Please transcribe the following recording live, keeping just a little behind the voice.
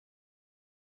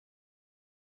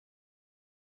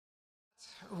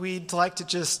we'd like to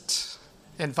just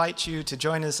invite you to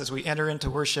join us as we enter into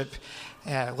worship,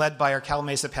 led by our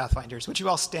Calamasa Pathfinders. Would you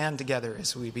all stand together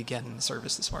as we begin the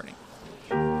service this morning?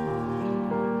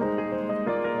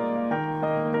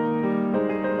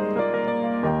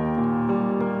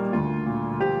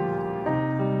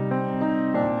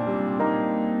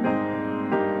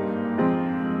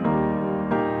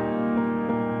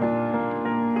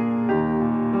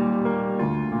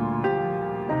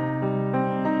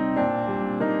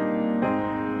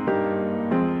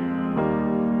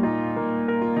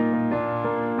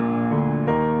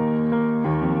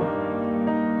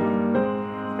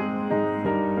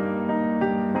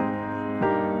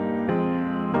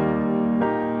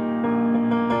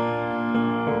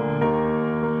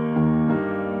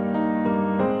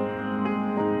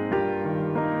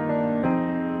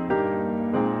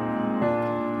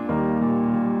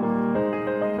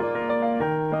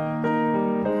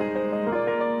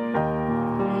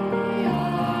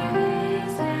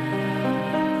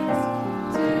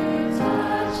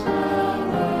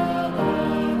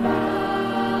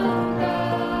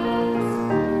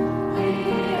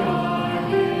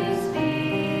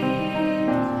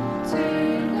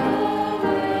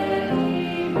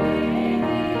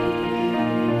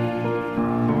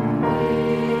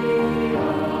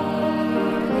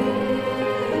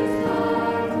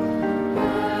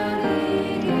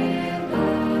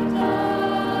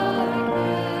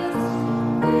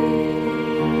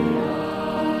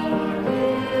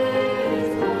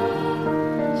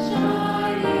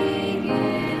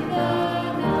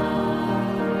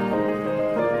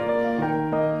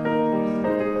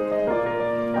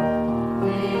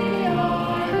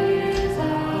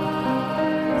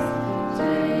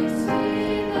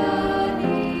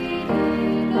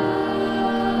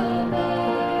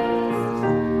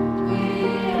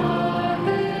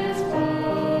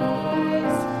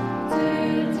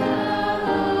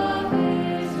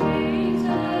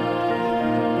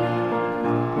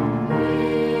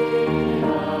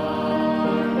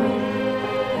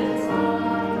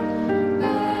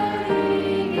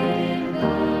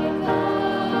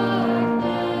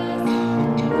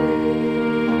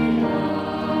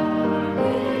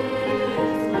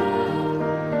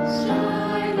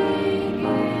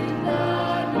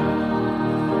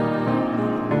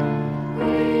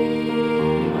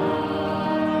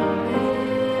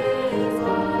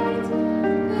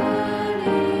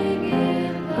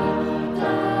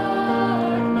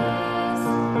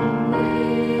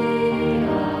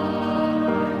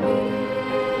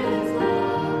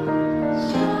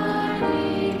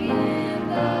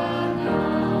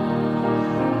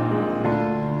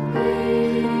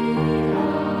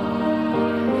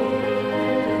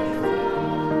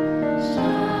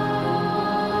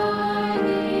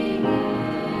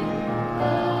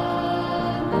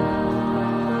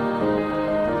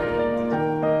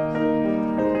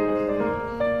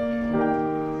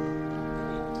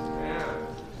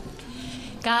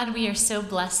 God, we are so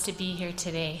blessed to be here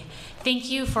today.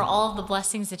 Thank you for all of the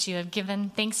blessings that you have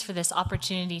given. Thanks for this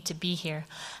opportunity to be here.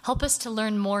 Help us to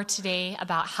learn more today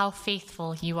about how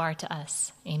faithful you are to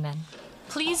us. Amen.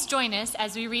 Please join us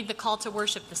as we read the call to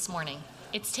worship this morning.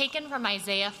 It's taken from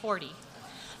Isaiah 40.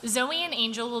 Zoe and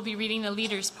Angel will be reading the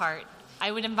leader's part.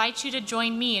 I would invite you to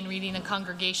join me in reading the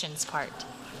congregation's part.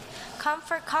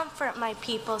 Comfort, comfort, my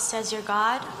people, says your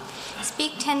God.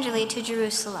 Speak tenderly to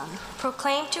Jerusalem.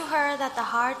 Proclaim to her that the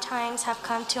hard times have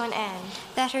come to an end,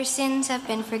 that her sins have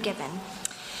been forgiven,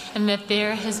 and that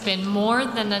there has been more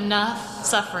than enough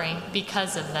suffering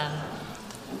because of them.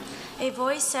 A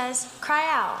voice says, cry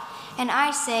out. And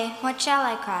I say, what shall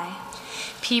I cry?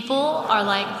 People are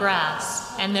like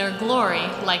grass, and their glory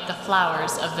like the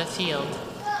flowers of the field.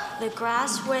 The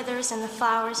grass withers and the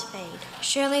flowers fade.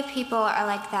 Surely people are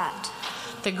like that.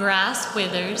 The grass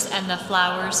withers and the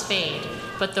flowers fade,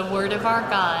 but the word of our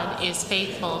God is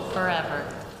faithful forever.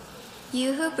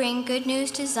 You who bring good news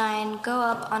to Zion, go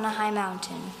up on a high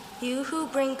mountain. You who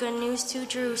bring good news to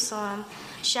Jerusalem,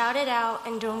 shout it out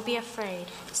and don't be afraid.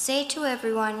 Say to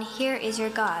everyone, here is your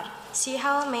God. See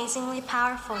how amazingly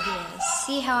powerful he is.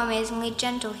 See how amazingly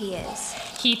gentle he is.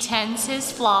 He tends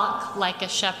his flock like a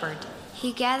shepherd.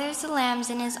 He gathers the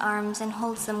lambs in his arms and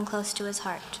holds them close to his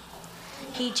heart.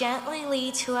 He gently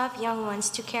leads who have young ones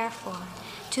to care for.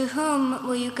 To whom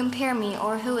will you compare me,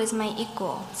 or who is my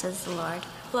equal, says the Lord.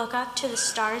 Look up to the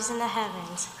stars in the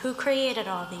heavens. Who created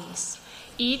all these?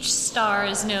 Each star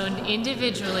is known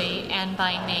individually and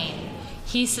by name.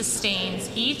 He sustains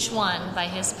each one by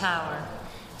his power.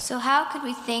 So how could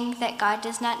we think that God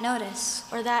does not notice?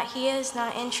 Or that he is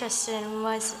not interested in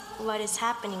what is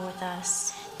happening with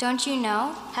us? Don't you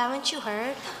know? Haven't you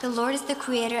heard? The Lord is the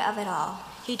creator of it all.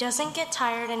 He doesn't get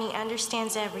tired and he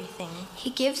understands everything. He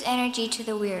gives energy to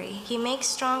the weary. He makes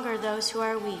stronger those who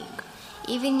are weak.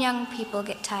 Even young people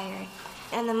get tired.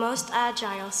 And the most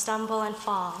agile stumble and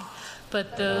fall.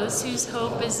 But those whose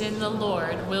hope is in the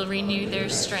Lord will renew their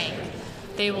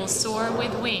strength. They will soar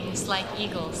with wings like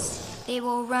eagles. They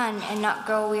will run and not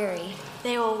grow weary.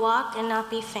 They will walk and not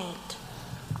be faint.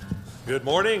 Good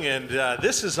morning, and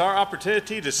this is our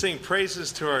opportunity to sing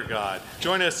praises to our God.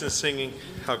 Join us in singing,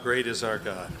 How Great Is Our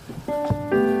God.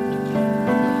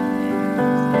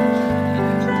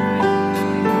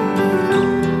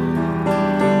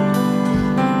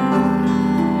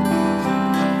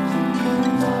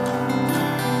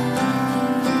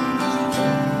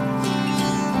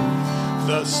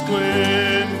 The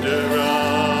splendor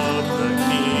of the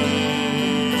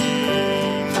King,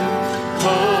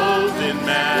 clothed in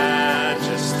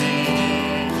majesty,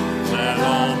 let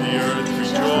all the earth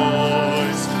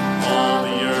rejoice, all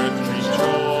the earth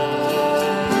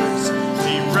rejoice.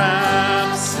 He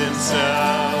wraps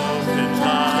himself in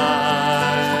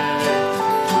light,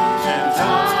 and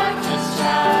darkness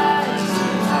tries to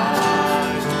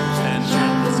hide, and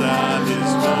trembles at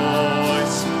his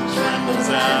voice, trembles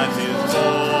at his voice.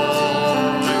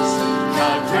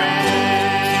 How great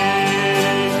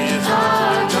is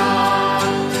our God?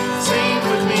 Sing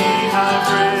with me, how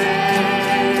great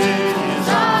is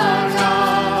our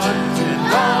God? And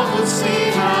all will see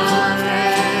how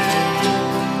great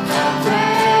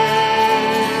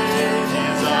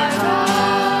is our God.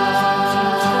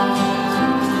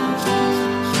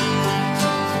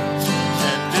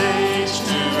 And age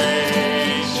to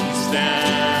age he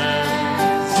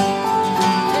stands.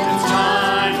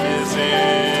 Time is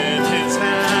in his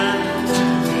hand,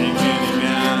 beginning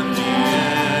and the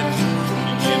end,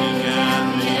 beginning and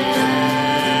the end.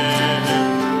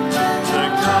 The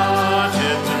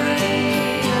Godhead three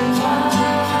in one,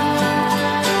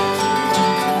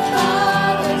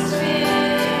 Father,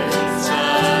 Spirit,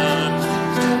 Son,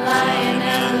 the Lion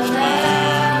and the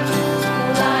Lamb, the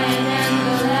Lion and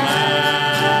the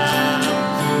Lamb.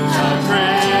 How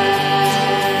great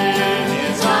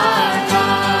is our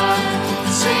God?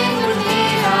 Sing with me,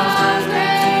 how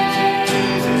great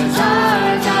is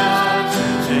our God,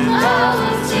 and all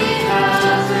will see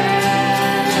how great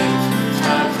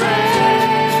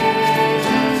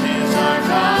is our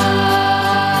God.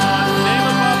 Name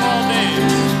above all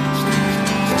names.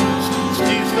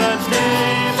 He's the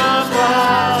name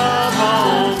above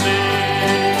all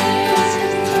names.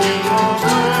 You are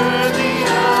worthy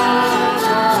of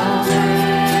all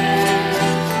praise.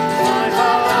 My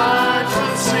heart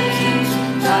will sing,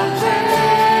 how great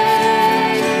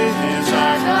is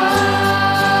our God.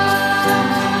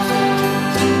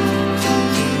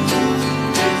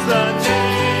 It's the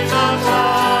name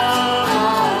above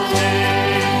all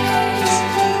names.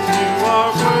 You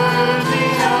are worthy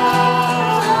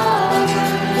of all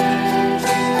praise.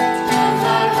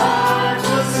 My heart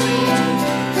will sing,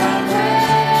 how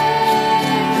great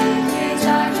is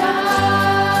our God.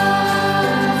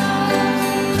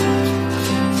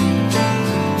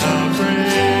 How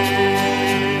great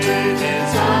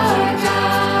is our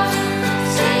God?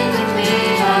 Sing with me,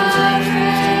 how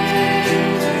great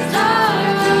is our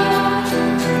God?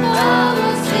 All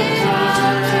will see how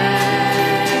great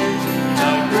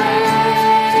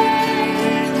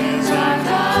is our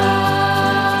God.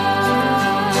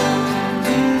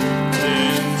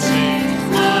 Then sings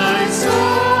my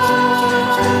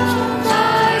soul,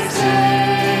 my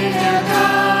Savior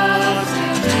God to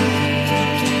thee.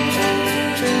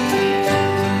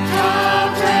 How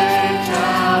great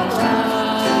thou art,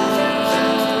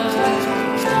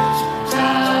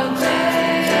 how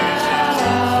great thou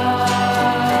art.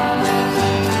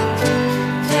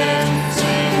 Then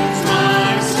sings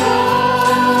my soul,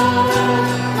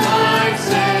 my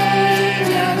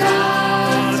Savior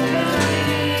God to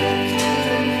thee.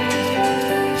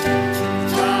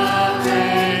 How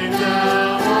great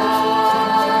thou art,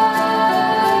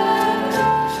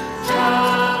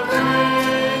 how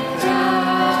great thou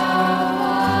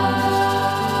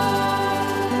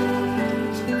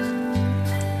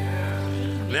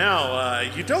art. Now,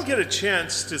 you don't get a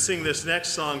chance to sing this next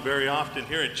song very often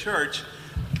here in church,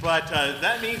 but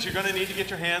that means you're going to need to get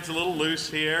your hands a little loose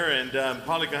here, and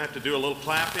probably going to have to do a little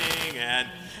clapping and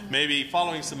maybe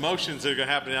following some motions that are going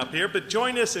to happen up here. But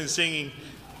join us in singing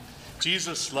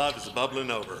Jesus' Love is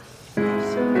Bubbling Over.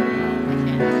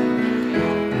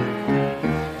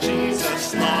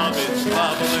 Jesus' love is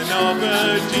bubbling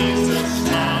over. Jesus'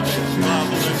 love is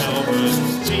bubbling over.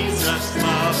 Jesus'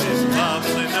 love is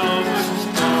bubbling over.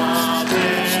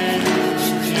 Hallelujah.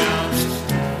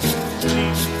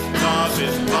 Jesus' love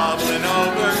is bubbling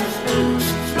over.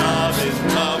 Love is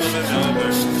bubbling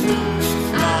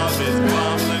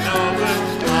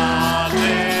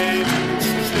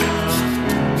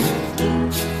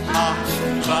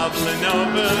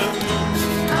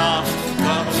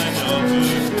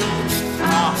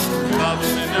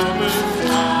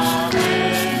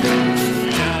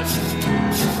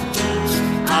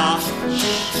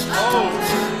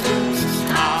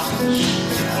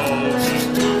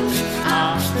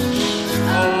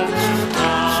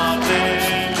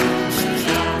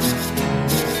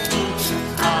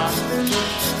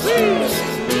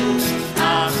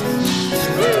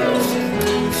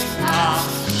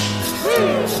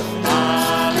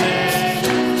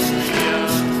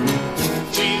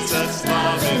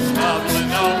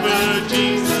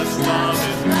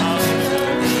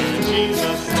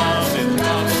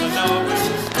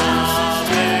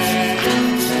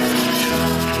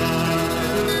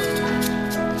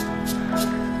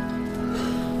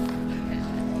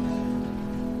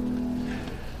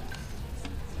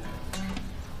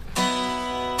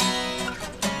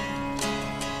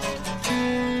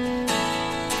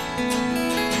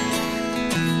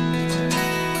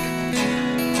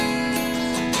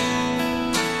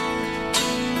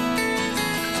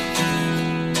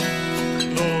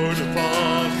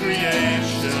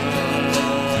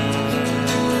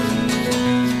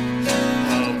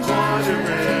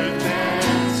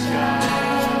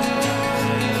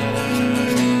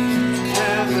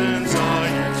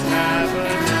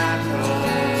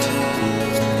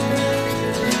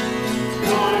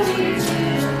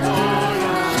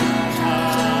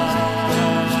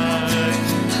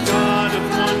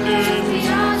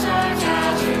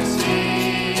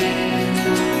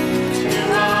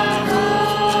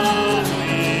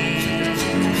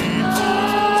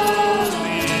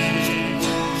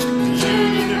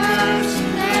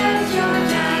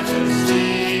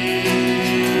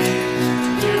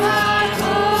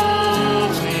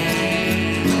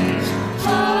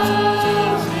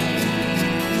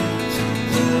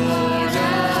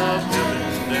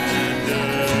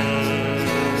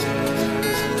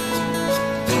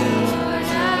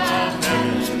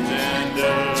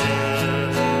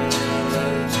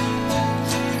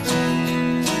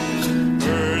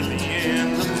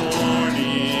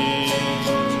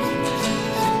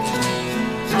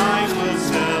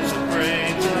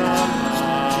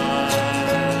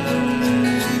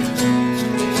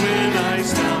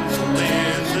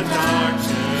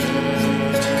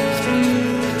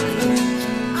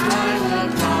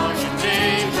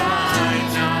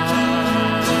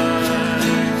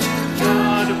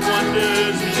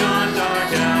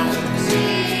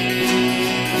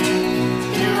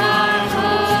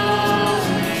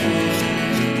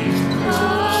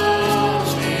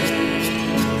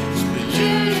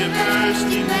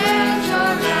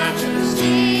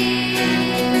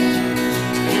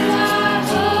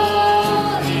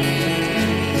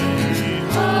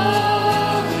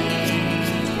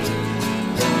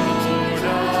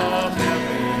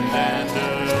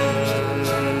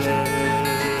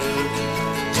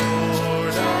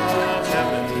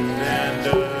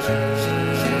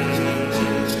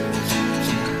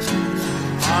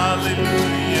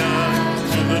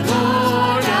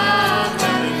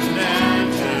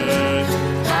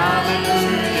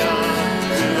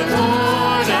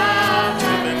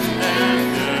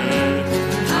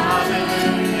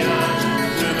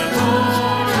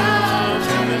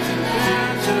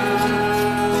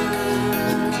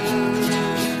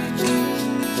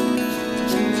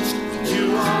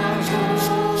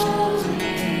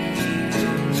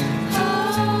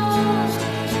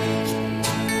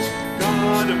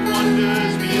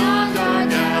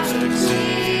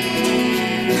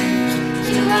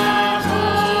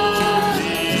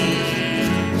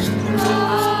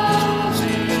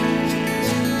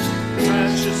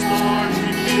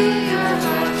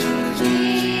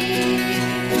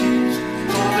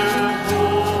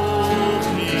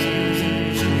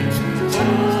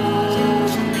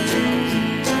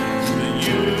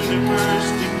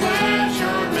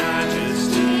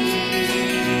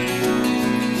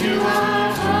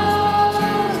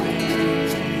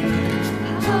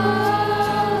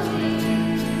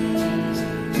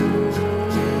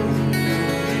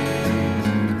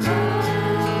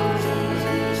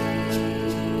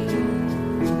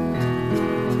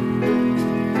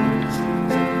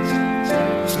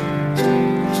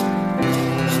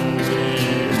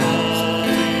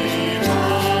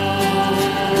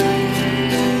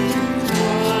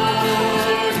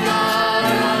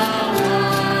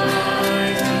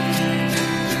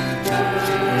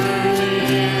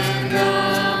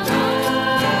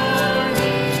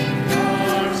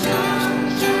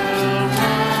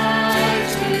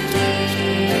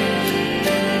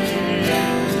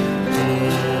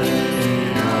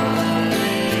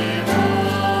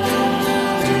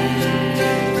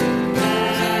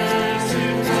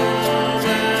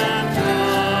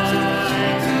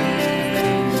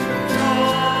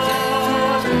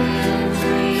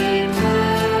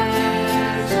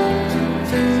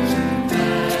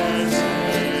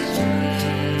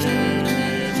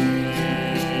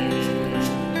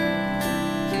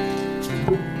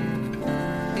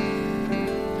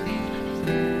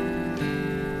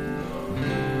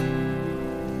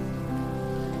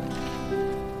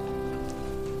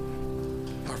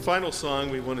final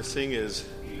song we want to sing is,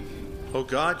 "Oh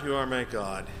God, You Are My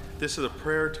God." This is a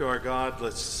prayer to our God.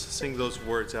 Let's sing those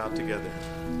words out together.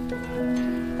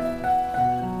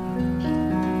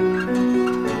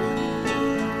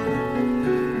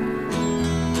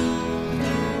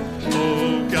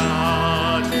 Oh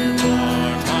God, You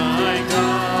are my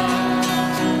God,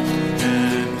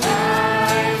 and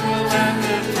I will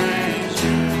ever praise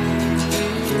You.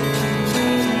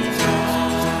 Oh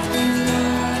God, You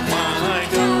are my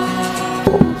God,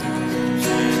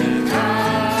 and I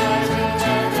will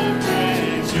ever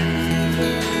praise You.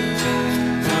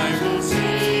 I will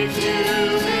seek You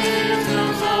in the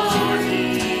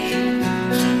morning,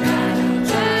 and I will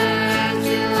learn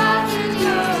to walk in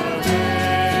Your ways,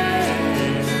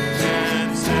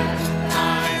 and step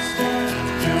by step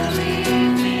You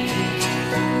lead me.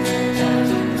 I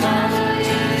will follow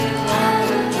You all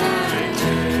of my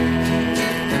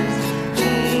days.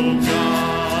 Oh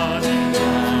God, You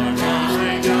are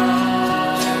my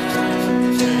God,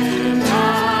 and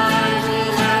I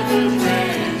will ever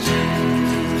praise You.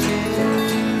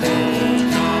 Oh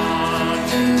God,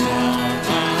 You are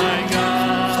my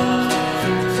God,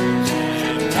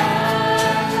 and I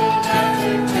will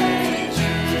ever praise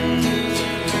You.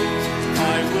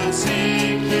 I will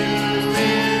seek You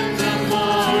in the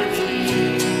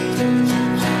morning.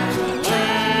 I will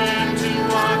learn to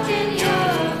walk in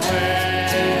Your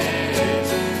ways,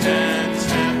 and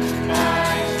step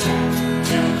by step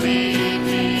You lead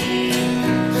me,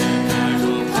 and I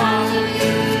will follow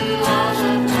You all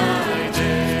of my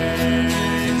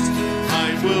days. I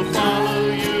will follow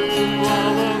You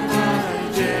all of my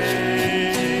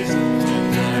days,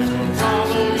 and I will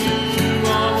follow You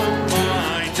all of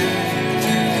my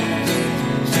days,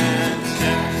 and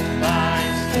step by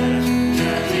step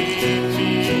You lead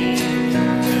me,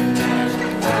 and I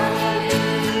will follow You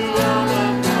all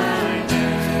of my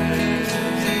days,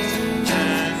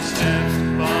 and step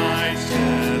by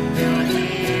step You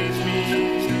lead me,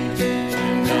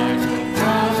 and I will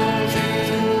follow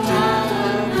You all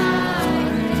of my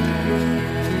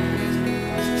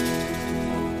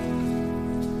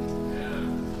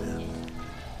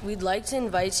We'd like to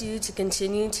invite you to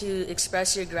continue to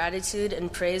express your gratitude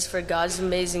and praise for God's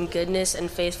amazing goodness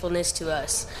and faithfulness to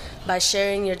us by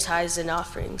sharing your tithes and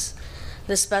offerings.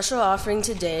 The special offering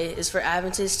today is for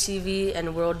Adventist TV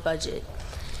and World Budget.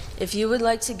 If you would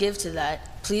like to give to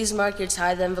that, please mark your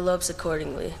tithe envelopes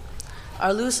accordingly.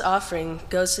 Our loose offering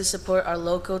goes to support our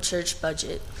local church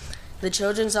budget. The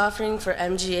children's offering for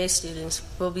MGA students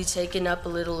will be taken up a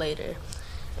little later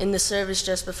in the service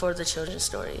just before the children's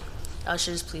story.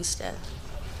 Ushers, please stand.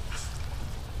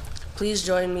 Please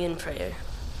join me in prayer.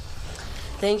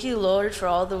 Thank You, Lord, for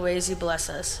all the ways You bless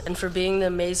us and for being the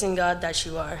amazing God that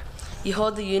You are. You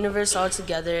hold the universe all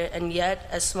together, and yet,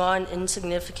 as small and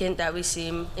insignificant that we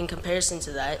seem in comparison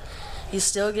to that, You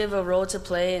still give a role to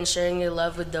play in sharing Your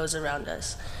love with those around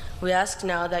us. We ask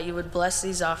now that You would bless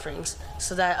these offerings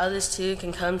so that others too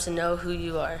can come to know who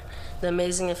You are, the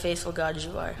amazing and faithful God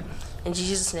You are. In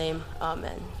Jesus' name,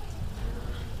 amen.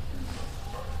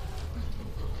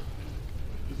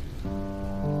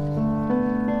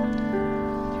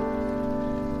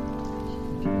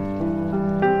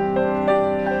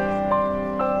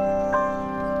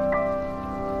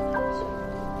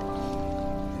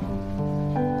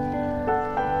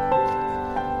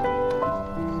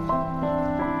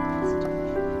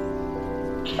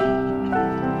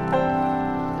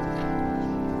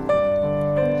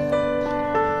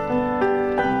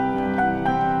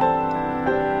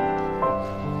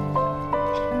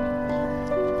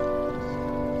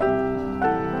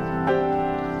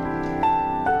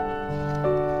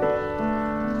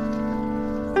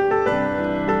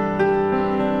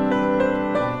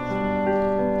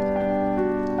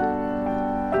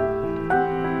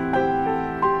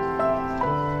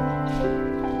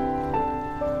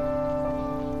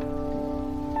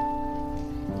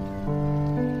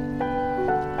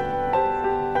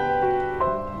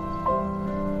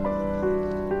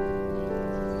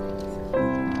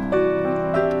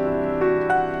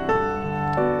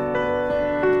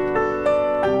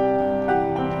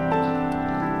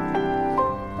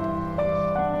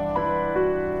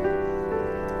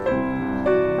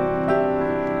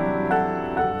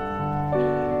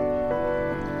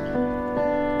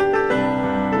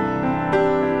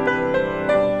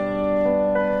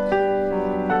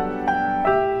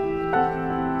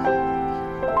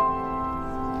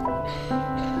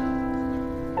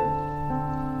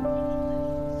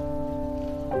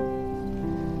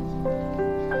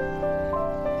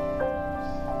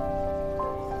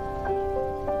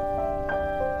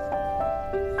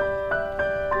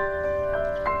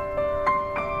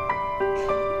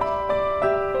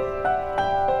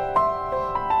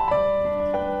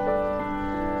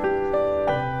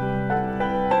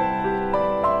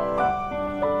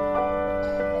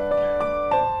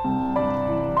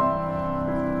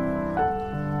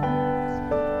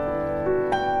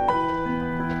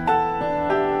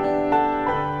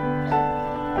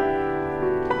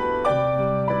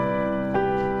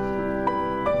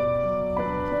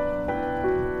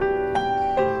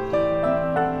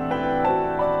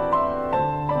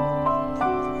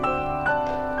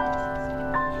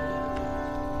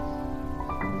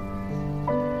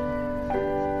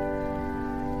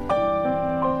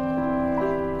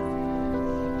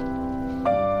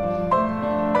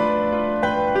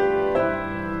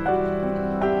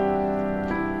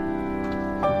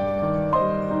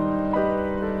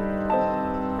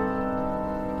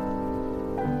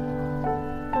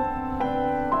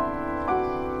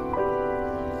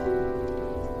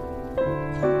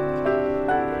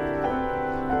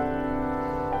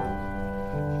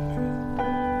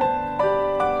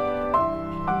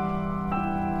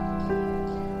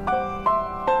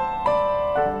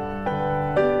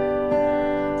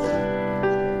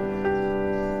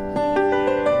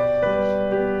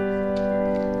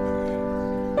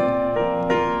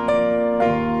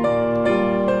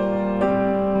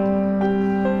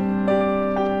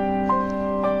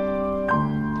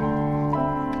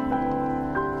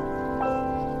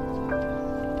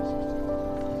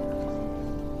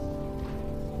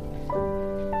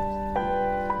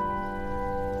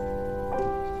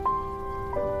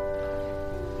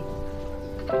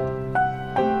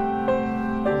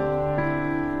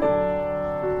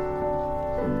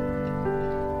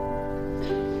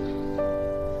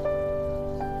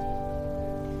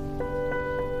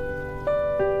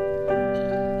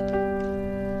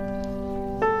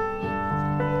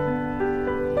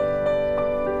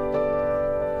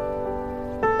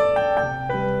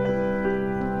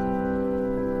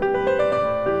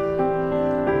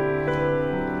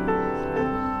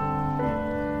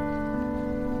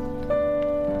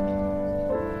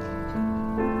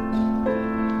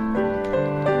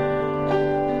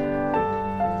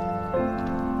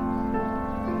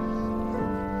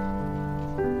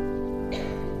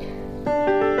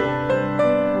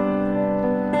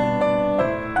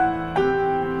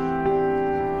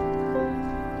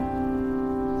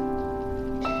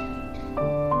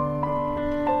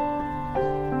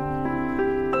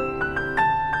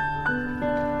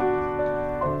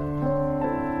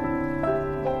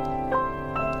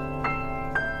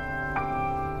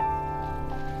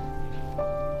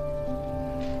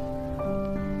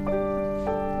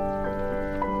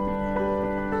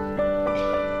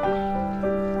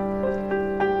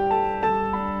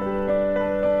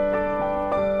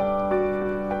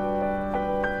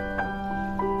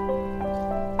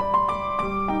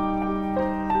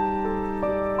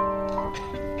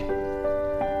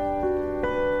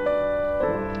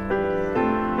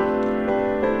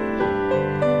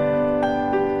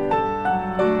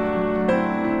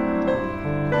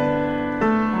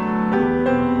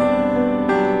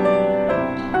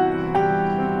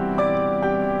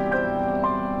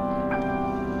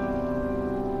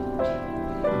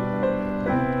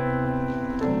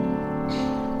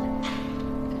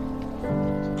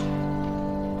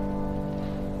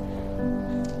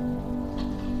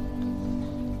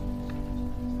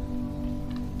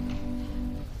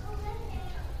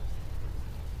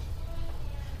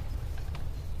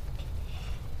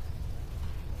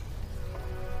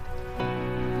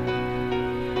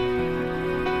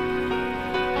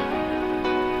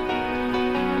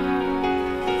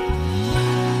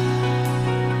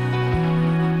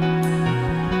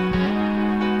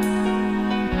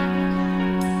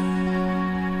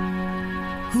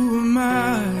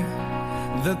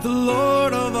 that the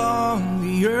Lord of all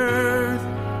the earth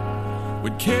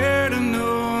would care to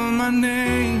know my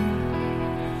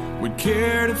name, would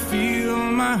care to feel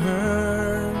my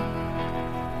hurt.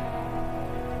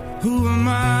 Who am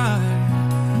I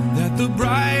that the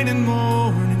bright and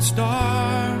morning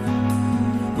star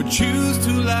would choose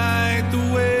to light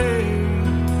the way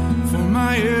for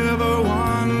my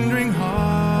ever-wandering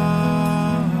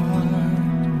heart?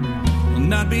 Well,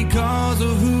 not because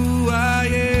of who I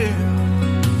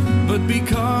am, but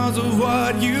because of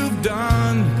what you've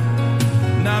done.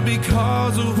 Not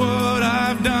because of what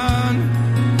I've done,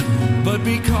 but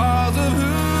because of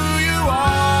who you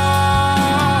are.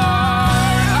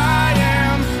 I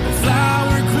am a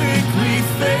flower quickly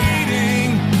fading,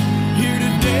 here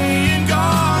today and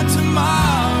gone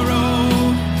tomorrow,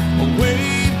 a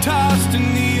wave tossed in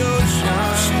the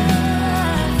ocean,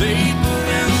 vapor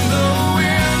in the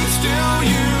wind. Still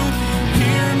you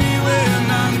hear me when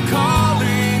I'm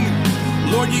calling,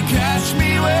 Lord, you catch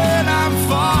me when I'm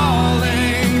falling.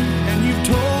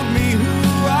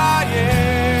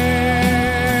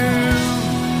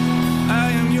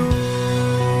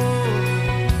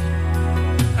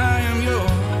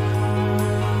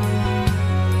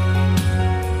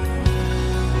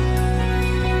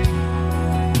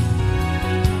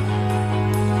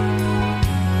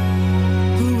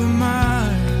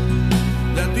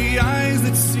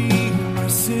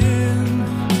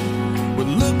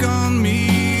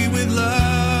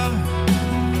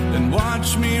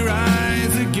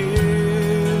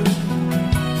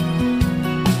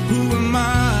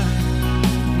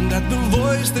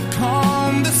 That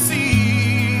calmed the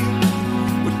sea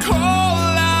would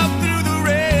call out through the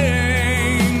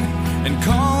rain and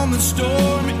calm the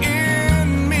storm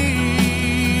in me.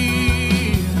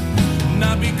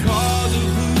 Not because of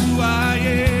who I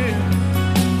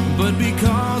am, but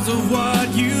because of what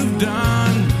you've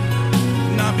done.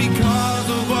 Not because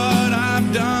of what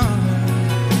I've done,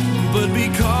 but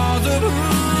because of who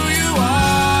you are.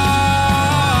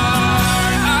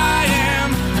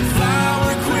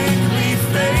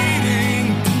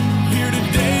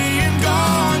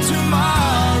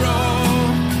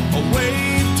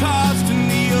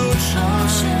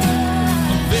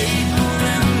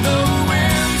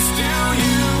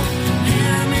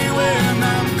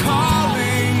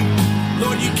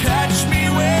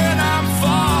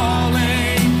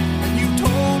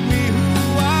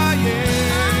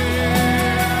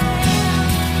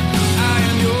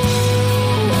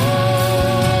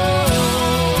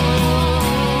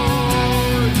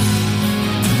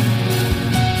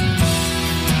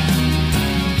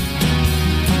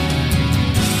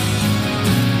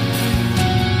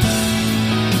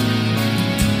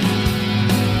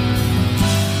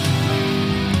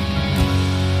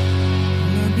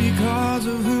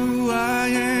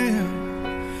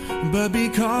 But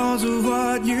because of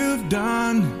what you've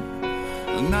done,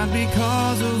 not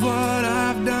because of what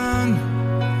I've done,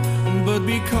 but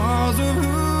because of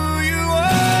who you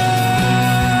are.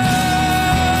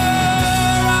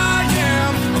 I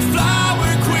am a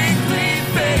flower quickly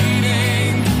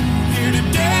fading, here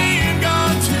today and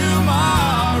gone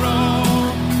tomorrow,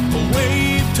 a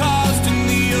wave tossed in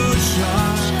the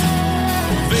ocean,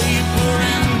 a vapor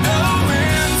in the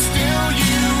wind. Still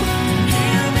you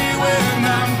hear me when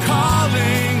I'm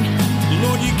calling,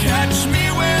 Lord, you catch me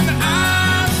when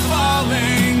I'm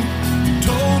falling. You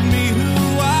told me who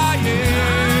I am.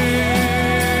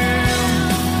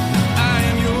 I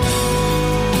am yours.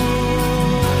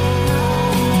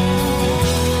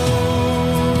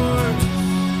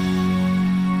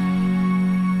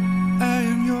 I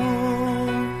am yours.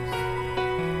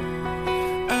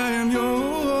 I am yours.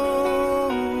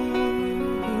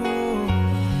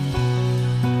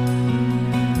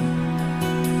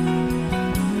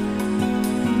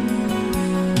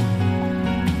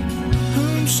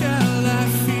 Whom shall I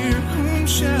fear? Whom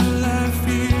shall I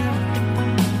fear?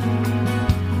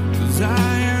 'Cause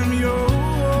I am yours.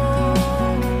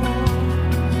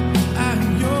 I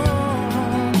am yours.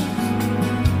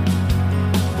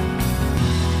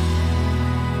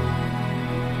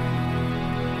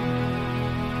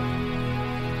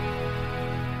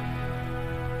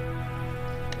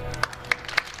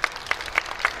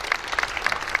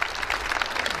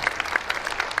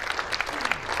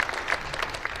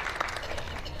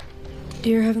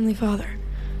 Dear Heavenly Father,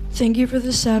 thank you for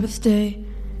this Sabbath day,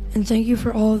 and thank you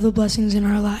for all of the blessings in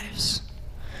our lives.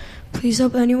 Please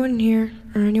help anyone here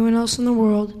or anyone else in the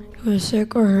world who is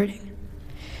sick or hurting.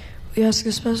 We ask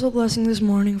a special blessing this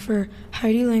morning for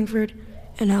Heidi Langford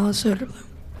and Alice Soderblom.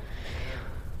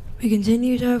 We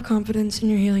continue to have confidence in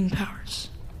your healing powers.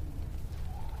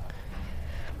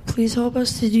 Please help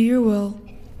us to do your will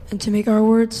and to make our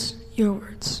words your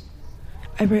words.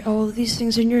 I pray all of these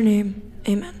things in your name.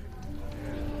 Amen.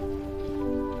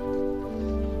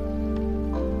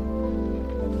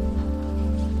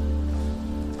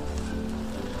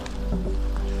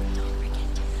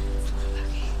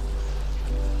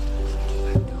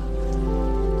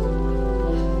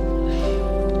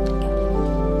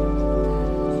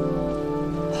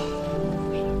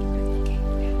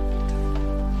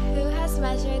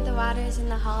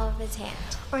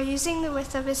 Or using the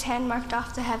width of his hand marked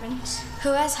off the heavens? Who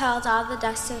has held all the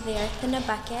dust of the earth in a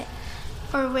bucket?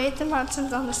 Or weighed the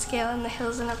mountains on the scale and the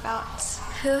hills in a balance?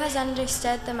 Who has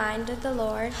understood the mind of the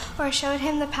Lord? Or showed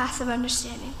him the path of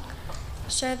understanding?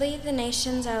 Surely the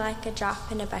nations are like a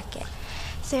drop in a bucket.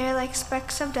 They are like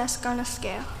specks of dust on a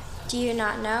scale. Do you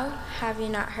not know? Have you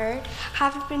not heard?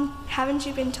 Haven't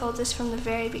you been told this from the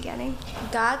very beginning?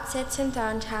 God sits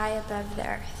enthroned high above the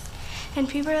earth, and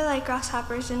people are like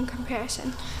grasshoppers in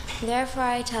comparison. Therefore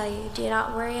I tell you, do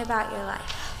not worry about your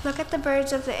life. Look at the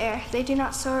birds of the air. They do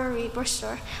not sow or reap or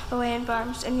store away in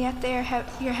barns, and yet your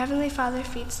heavenly Father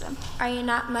feeds them. Are you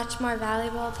not much more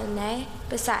valuable than they?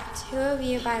 Besides, who of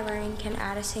you by worrying can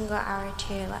add a single hour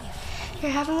to your life?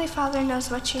 Your heavenly Father knows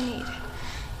what you need.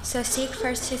 So seek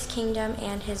first his kingdom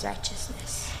and his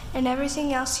righteousness, and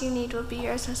everything else you need will be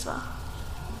yours as well.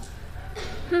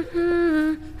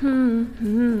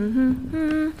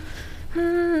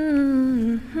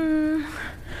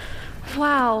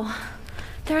 Wow,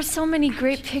 there are so many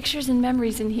great pictures and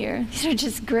memories in here. These are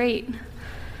just great.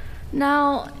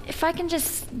 Now, if I can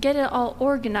just get it all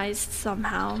organized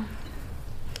somehow.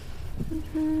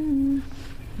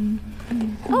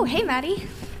 Oh, hey, Maddie.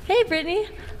 Hey, Brittany.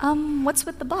 What's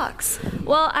with the box?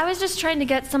 Well, I was just trying to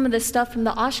get some of the stuff from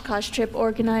the Oshkosh trip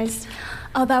organized.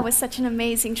 Oh, that was such an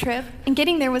amazing trip. And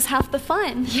getting there was half the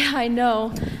fun. Yeah, I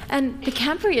know. And the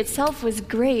campery itself was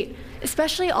great,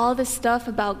 especially all the stuff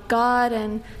about God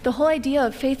and the whole idea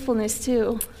of faithfulness,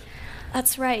 too.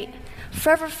 That's right.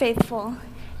 Forever faithful.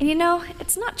 And you know,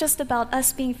 it's not just about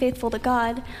us being faithful to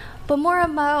God, but more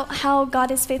about how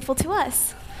God is faithful to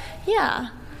us.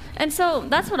 Yeah. And so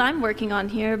that's what I'm working on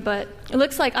here, but it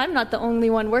looks like I'm not the only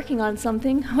one working on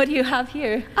something. What do you have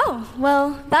here? Oh,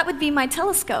 well, that would be my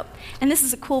telescope. And this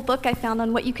is a cool book I found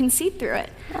on what you can see through it.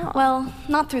 Oh. Well,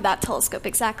 not through that telescope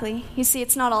exactly. You see,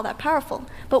 it's not all that powerful,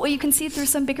 but what you can see through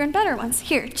some bigger and better ones.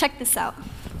 Here, check this out.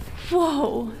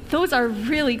 Whoa, those are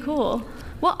really cool.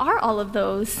 What are all of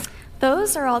those?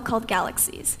 Those are all called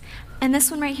galaxies. And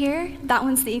this one right here, that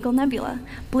one's the Eagle Nebula.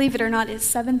 Believe it or not, is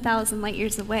 7,000 light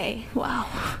years away. Wow.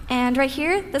 And right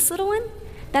here, this little one,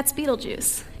 that's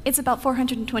Betelgeuse. It's about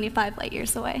 425 light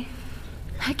years away.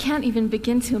 I can't even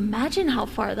begin to imagine how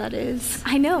far that is.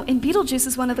 I know, and Betelgeuse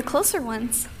is one of the closer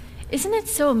ones. Isn't it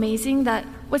so amazing that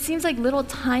what seems like little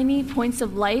tiny points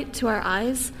of light to our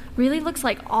eyes really looks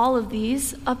like all of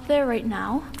these up there right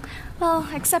now? Well,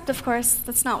 except, of course,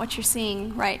 that's not what you're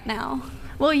seeing right now.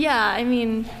 Well, yeah, I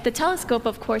mean, the telescope,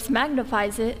 of course,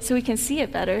 magnifies it so we can see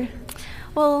it better.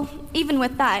 Well, even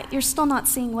with that, you're still not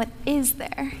seeing what is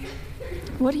there.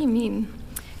 What do you mean?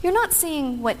 You're not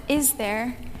seeing what is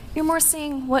there. You're more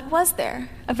seeing what was there,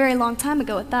 a very long time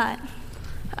ago at that.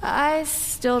 I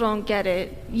still don't get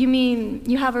it. You mean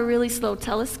you have a really slow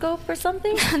telescope or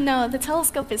something? No, the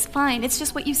telescope is fine. It's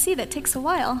just what you see that takes a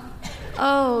while.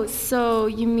 Oh, so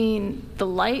you mean the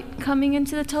light coming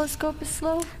into the telescope is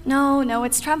slow? No,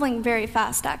 it's traveling very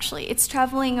fast, actually. It's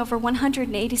traveling over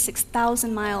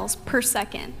 186,000 miles per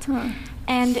second.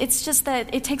 And it's just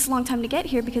that it takes a long time to get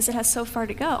here because it has so far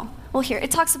to go. Well, here,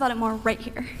 it talks about it more right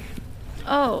here.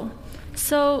 Oh,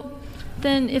 so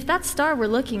then if that star we're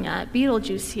looking at,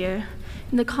 Betelgeuse here,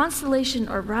 in the constellation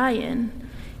Orion,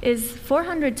 is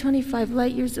 425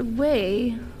 light years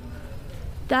away,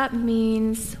 that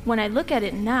means when I look at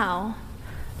it now,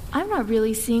 I'm not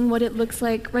really seeing what it looks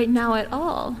like right now at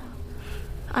all.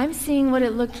 I'm seeing what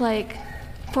it looked like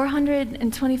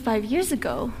 425 years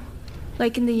ago,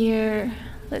 like in the year,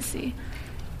 let's see,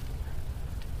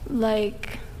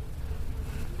 like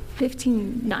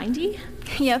 1590?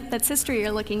 Yep, that's history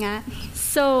you're looking at.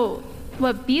 So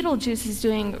what Betelgeuse is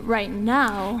doing right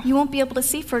now, you won't be able to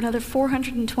see for another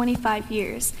 425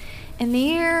 years. In the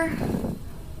year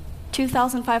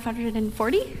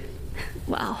 2540?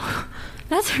 Wow,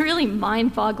 that's really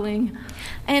mind-boggling.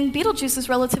 And Betelgeuse is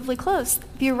relatively close.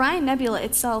 The Orion Nebula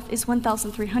itself is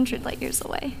 1,300 light years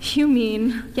away. You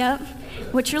mean? Yep.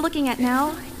 What you're looking at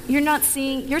now, you're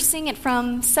seeing it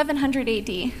from 700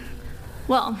 AD.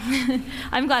 Well,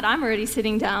 I'm glad I'm already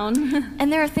sitting down.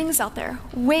 And there are things out there,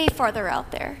 way farther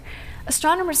out there.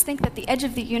 Astronomers think that the edge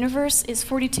of the universe is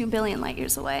 42 billion light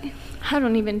years away. I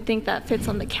don't even think that fits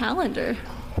on the calendar.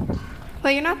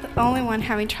 Well, you're not the only one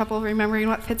having trouble remembering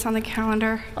what fits on the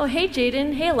calendar. Oh, hey,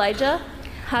 Jaden. Hey, Elijah.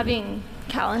 Having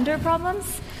calendar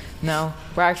problems? No,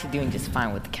 we're actually doing just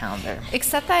fine with the calendar.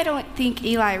 Except that I don't think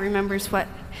Eli remembers what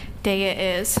day it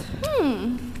is.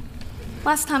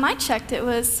 Last time I checked, it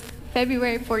was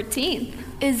February 14th.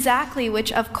 Exactly,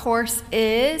 which of course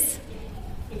is...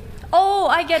 Oh,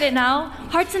 I get it now.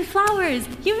 Hearts and flowers.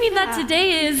 You mean that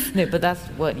today is... No, but that's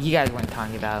what you guys weren't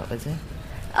talking about, is it?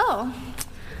 Oh,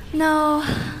 no.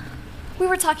 We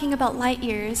were talking about light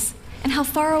years and how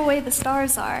far away the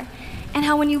stars are, and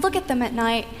how when you look at them at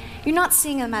night, you're not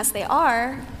seeing them as they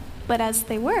are, but as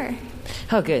they were.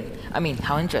 Oh, good. I mean,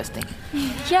 how interesting.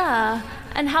 Yeah,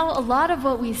 and how a lot of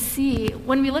what we see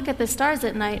when we look at the stars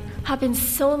at night happened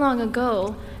so long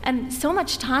ago, and so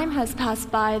much time has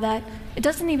passed by that it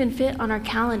doesn't even fit on our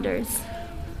calendars.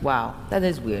 Wow, that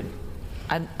is weird.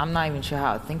 I'm not even sure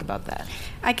how to think about that.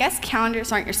 I guess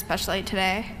calendars aren't your specialty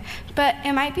today, but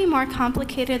it might be more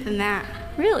complicated than that.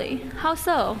 Really? How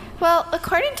so? Well,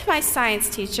 according to my science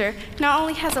teacher, not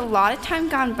only has a lot of time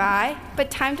gone by, but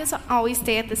time doesn't always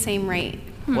stay at the same rate.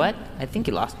 What? I think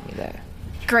you lost me there.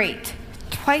 Great.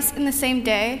 Twice in the same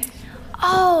day?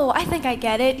 Oh, I think I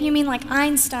get it. You mean like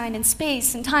Einstein and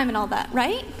space and time and all that,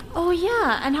 right? Oh,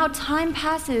 yeah, and how time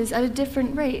passes at a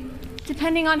different rate,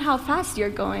 depending on how fast you're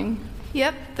going.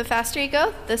 Yep, the faster you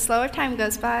go, the slower time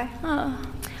goes by.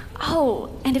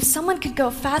 Oh, and if someone could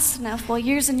go fast enough while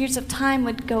years and years of time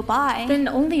would go by... Then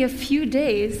only a few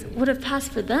days would have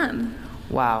passed for them.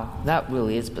 Wow, that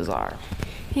really is bizarre.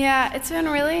 Yeah, it's been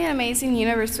really an amazing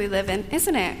universe we live in,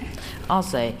 isn't it? I'll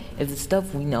say, if the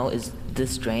stuff we know is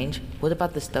this strange, what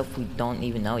about the stuff we don't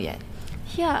even know yet?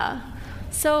 Yeah,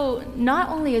 so not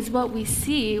only is what we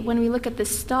see when we look at the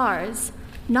stars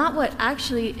not what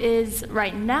actually is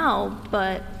right now,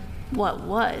 but what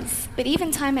was. But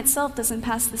even time itself doesn't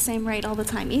pass the same rate all the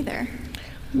time either.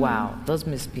 Wow, those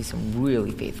must be some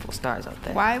really faithful stars out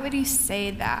there. Why would you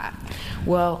say that?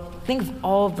 Well, think of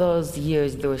all those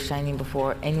years they were shining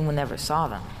before anyone ever saw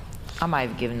them. I might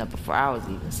have given up before I was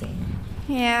even seen.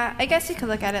 Yeah, I guess you could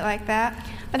look at it like that.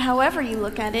 But however you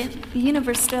look at it, the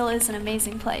universe still is an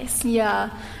amazing place. Yeah,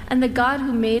 and the God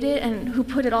who made it and who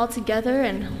put it all together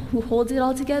and who holds it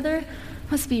all together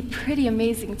must be pretty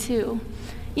amazing too.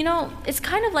 You know, it's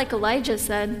kind of like Elijah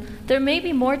said, there may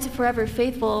be more to Forever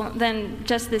Faithful than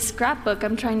just this scrapbook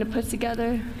I'm trying to put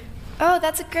together. Oh,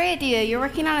 that's a great idea. You're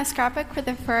working on a scrapbook for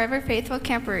the Forever Faithful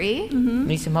Camporee? Mm-hmm.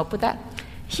 Need some help with that?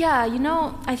 Yeah, you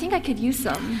know, I think I could use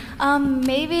some.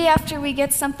 Maybe after we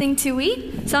get something to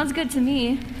eat? Sounds good to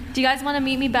me. Do you guys want to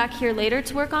meet me back here later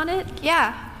to work on it?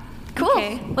 Yeah. Cool.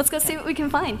 Okay. Let's go see what we can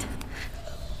find.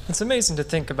 It's amazing to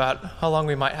think about how long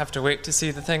we might have to wait to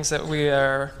see the things that we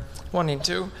are wanting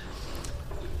to.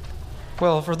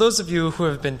 Well, for those of you who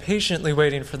have been patiently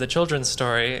waiting for the children's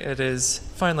story, it is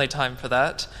finally time for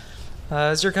that.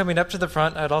 As you're coming up to the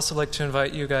front, I'd also like to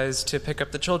invite you guys to pick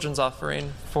up the children's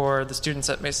offering for the students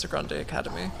at Mesa Grande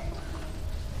Academy.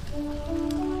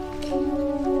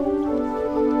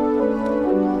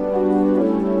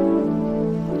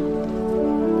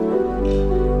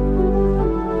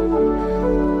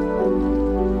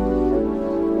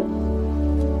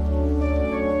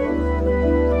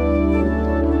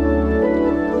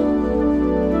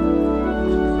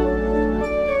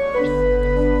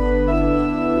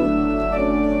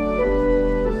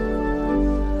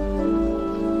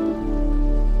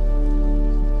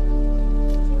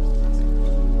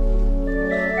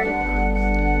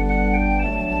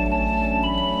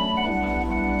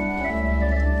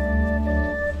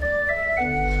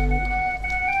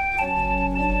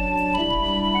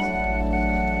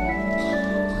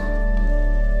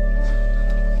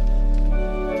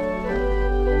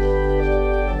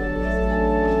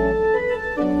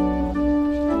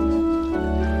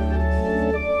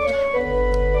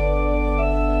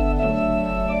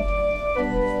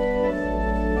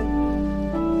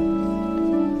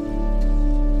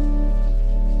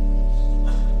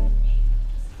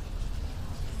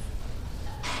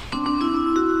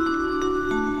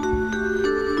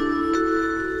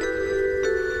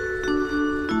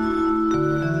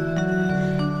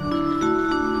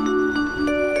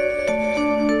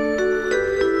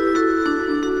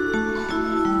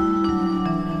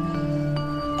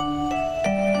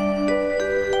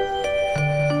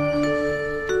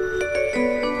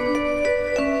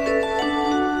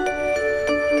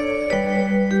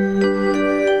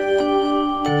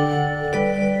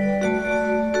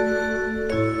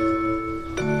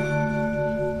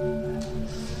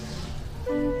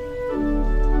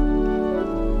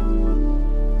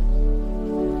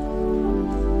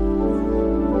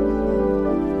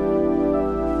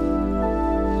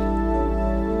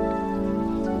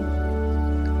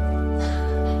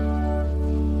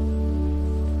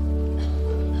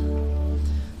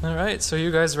 right, so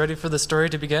you guys ready for the story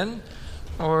to begin?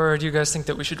 Or do you guys think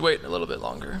that we should wait a little bit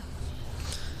longer?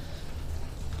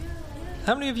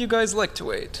 How many of you guys like to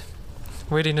wait?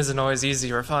 Waiting isn't always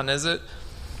easy or fun, is it?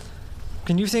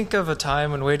 Can you think of a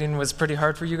time when waiting was pretty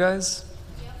hard for you guys?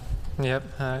 Yep.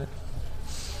 All right.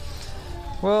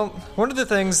 Well, one of the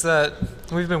things that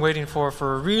we've been waiting for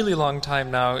a really long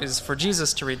time now is for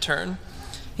Jesus to return.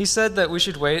 He said that we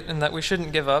should wait and that we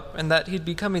shouldn't give up and that he'd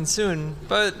be coming soon,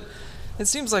 but it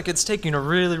seems like it's taking a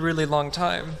really, really long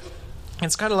time.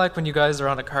 It's kind of like when you guys are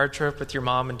on a car trip with your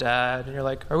mom and dad and you're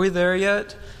like, are we there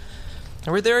yet?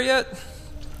 Are we there yet?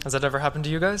 Has that ever happened to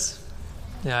you guys?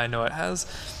 Yeah, I know it has.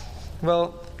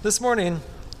 Well, this morning,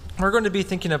 we're going to be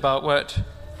thinking about what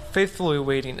faithfully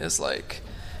waiting is like.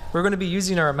 We're going to be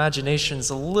using our imaginations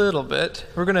a little bit.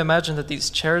 We're going to imagine that these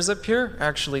chairs up here are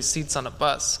actually seats on a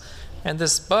bus. And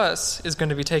this bus is going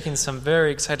to be taking some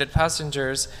very excited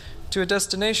passengers to a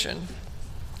destination.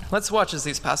 Let's watch as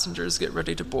these passengers get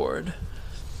ready to board.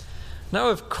 Now,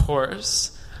 of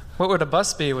course, what would a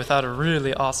bus be without a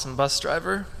really awesome bus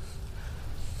driver?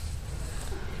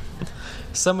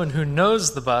 Someone who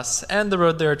knows the bus and the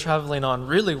road they are traveling on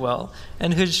really well,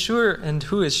 and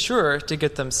who is sure to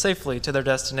get them safely to their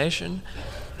destination.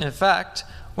 In fact,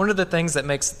 one of the things that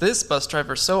makes this bus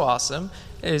driver so awesome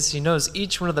is he knows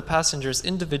each one of the passengers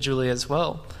individually as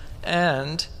well,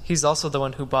 and he's also the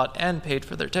one who bought and paid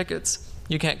for their tickets.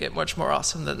 You can't get much more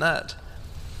awesome than that.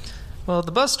 Well,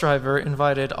 the bus driver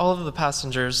invited all of the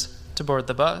passengers to board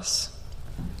the bus.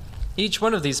 Each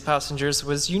one of these passengers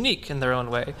was unique in their own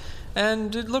way,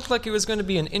 and it looked like it was going to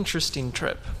be an interesting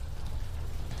trip.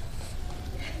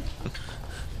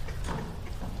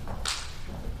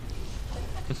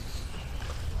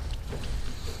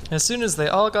 As soon as they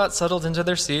all got settled into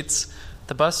their seats,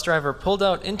 the bus driver pulled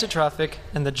out into traffic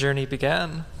and the journey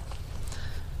began.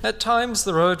 At times,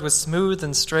 the road was smooth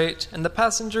and straight, and the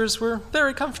passengers were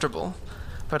very comfortable,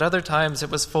 but other times it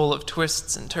was full of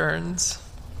twists and turns,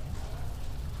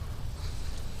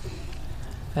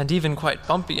 and even quite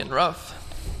bumpy and rough.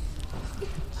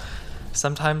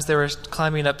 Sometimes they were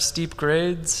climbing up steep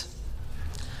grades,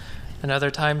 and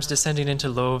other times descending into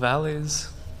low valleys.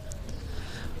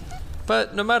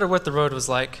 But no matter what the road was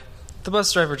like, the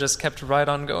bus driver just kept right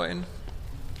on going.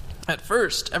 At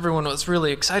first, everyone was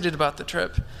really excited about the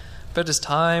trip, but as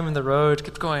time and the road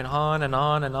kept going on and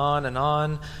on and on and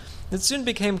on, it soon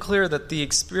became clear that the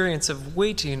experience of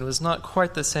waiting was not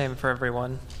quite the same for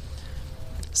everyone.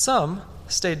 Some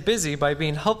stayed busy by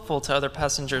being helpful to other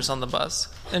passengers on the bus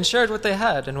and shared what they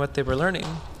had and what they were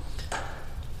learning.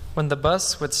 When the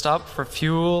bus would stop for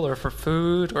fuel or for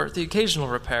food or the occasional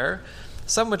repair,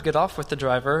 some would get off with the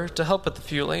driver to help with the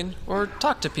fueling or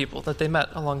talk to people that they met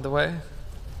along the way.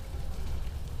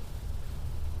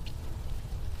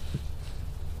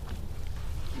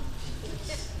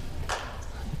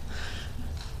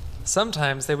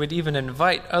 Sometimes they would even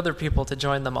invite other people to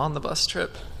join them on the bus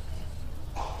trip.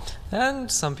 And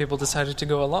some people decided to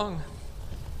go along.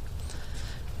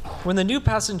 When the new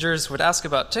passengers would ask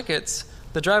about tickets,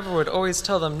 the driver would always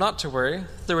tell them not to worry.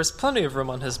 There was plenty of room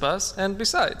on his bus, and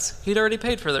besides, he'd already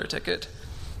paid for their ticket.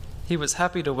 He was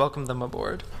happy to welcome them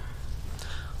aboard.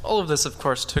 All of this, of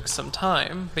course, took some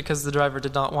time, because the driver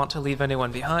did not want to leave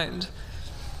anyone behind.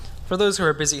 For those who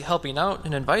were busy helping out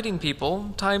and inviting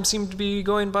people, time seemed to be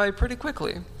going by pretty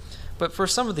quickly. But for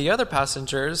some of the other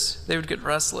passengers, they would get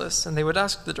restless, and they would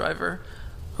ask the driver,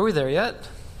 "Are we there yet?"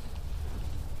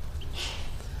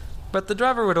 But the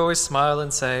driver would always smile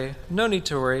and say, "No need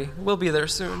to worry, we'll be there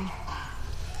soon."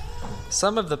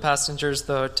 Some of the passengers,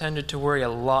 though, tended to worry a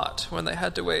lot when they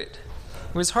had to wait.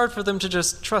 It was hard for them to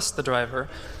just trust the driver.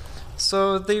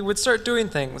 So they would start doing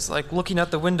things like looking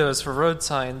out the windows for road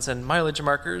signs and mileage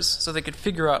markers so they could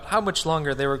figure out how much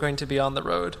longer they were going to be on the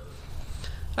road.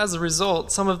 As a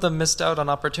result, some of them missed out on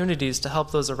opportunities to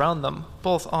help those around them,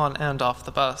 both on and off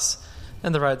the bus,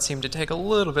 and the ride seemed to take a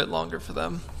little bit longer for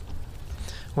them.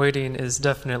 Waiting is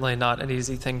definitely not an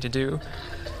easy thing to do.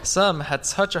 Some had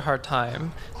such a hard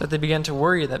time that they began to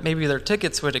worry that maybe their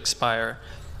tickets would expire,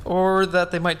 or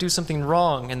that they might do something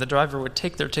wrong and the driver would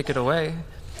take their ticket away.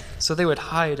 So they would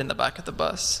hide in the back of the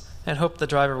bus and hope the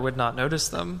driver would not notice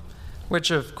them, which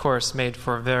of course made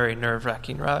for a very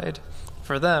nerve-wracking ride.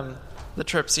 For them, the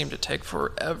trip seemed to take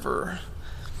forever.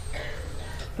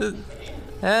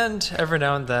 And every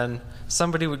now and then,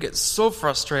 somebody would get so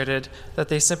frustrated that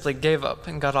they simply gave up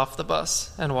and got off the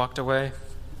bus and walked away.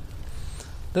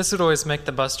 This would always make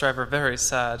the bus driver very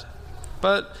sad.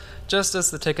 But just as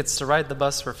the tickets to ride the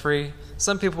bus were free,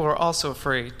 some people were also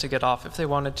free to get off if they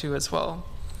wanted to as well.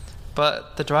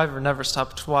 But the driver never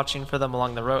stopped watching for them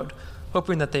along the road,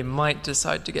 hoping that they might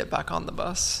decide to get back on the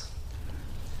bus.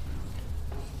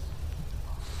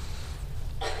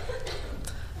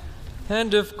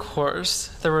 And of course,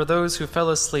 there were those who fell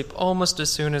asleep almost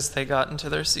as soon as they got into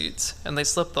their seats, and they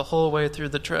slept the whole way through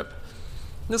the trip.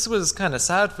 This was kind of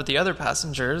sad for the other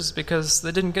passengers because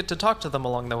they didn't get to talk to them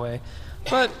along the way,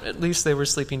 but at least they were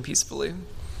sleeping peacefully.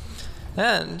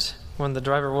 And when the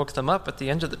driver woke them up at the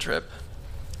end of the trip,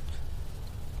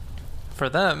 for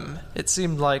them, it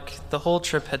seemed like the whole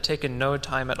trip had taken no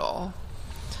time at all.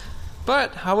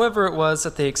 But however it was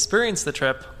that they experienced the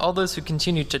trip, all those who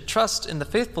continued to trust in the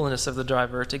faithfulness of the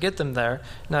driver to get them there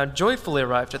now joyfully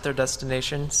arrived at their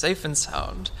destination safe and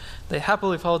sound. They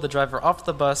happily followed the driver off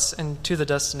the bus and to the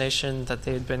destination that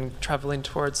they had been traveling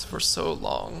towards for so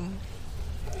long.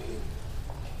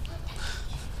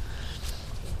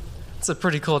 It's a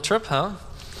pretty cool trip, huh?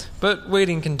 But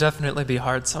waiting can definitely be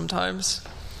hard sometimes.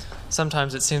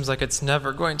 Sometimes it seems like it's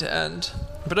never going to end,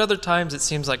 but other times it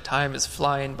seems like time is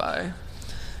flying by.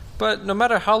 But no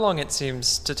matter how long it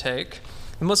seems to take,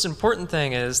 the most important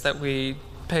thing is that we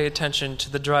pay attention to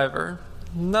the driver.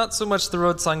 Not so much the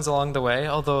road signs along the way,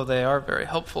 although they are very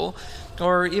helpful,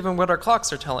 or even what our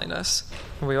clocks are telling us.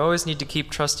 We always need to keep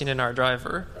trusting in our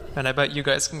driver, and I bet you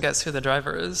guys can guess who the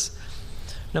driver is.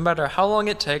 No matter how long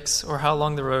it takes or how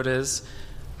long the road is,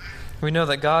 we know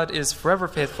that God is forever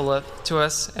faithful to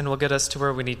us and will get us to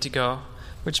where we need to go,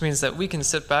 which means that we can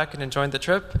sit back and enjoy the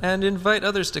trip and invite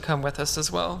others to come with us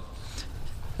as well.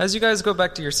 As you guys go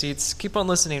back to your seats, keep on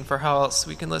listening for how else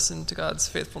we can listen to God's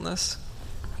faithfulness.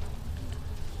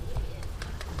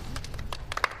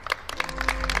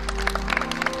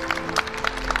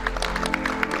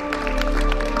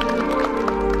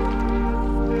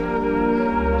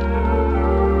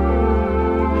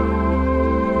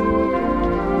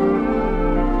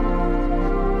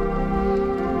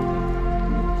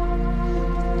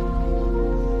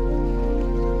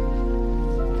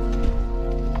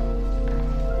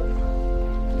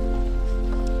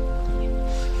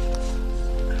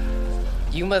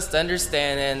 You must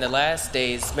understand that in the last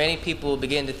days, many people will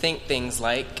begin to think things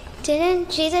like, "Didn't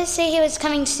Jesus say he was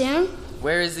coming soon?"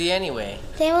 "Where is he anyway?"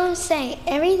 They will say,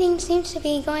 "Everything seems to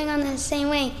be going on the same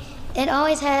way it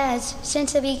always has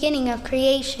since the beginning of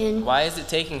creation." "Why is it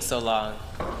taking so long?"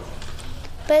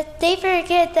 But they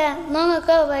forget that long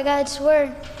ago, by God's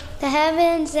word, the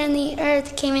heavens and the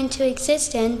earth came into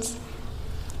existence.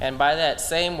 And by that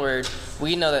same word,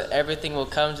 we know that everything will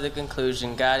come to the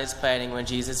conclusion God is planning when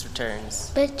Jesus returns.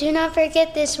 But do not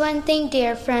forget this one thing,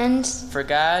 dear friends. For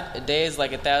God, a day is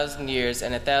like 1,000 years,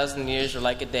 and 1,000 years are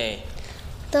like a day.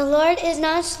 The Lord is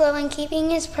not slow in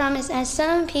keeping his promise, as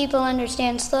some people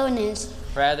understand slowness.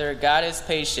 Rather, God is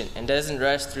patient and doesn't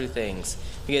rush through things,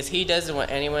 because he doesn't want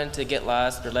anyone to get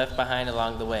lost or left behind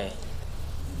along the way.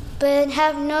 But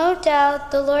have no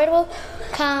doubt the Lord will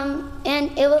come,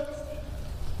 and it will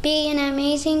be an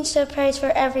amazing surprise for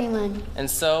everyone.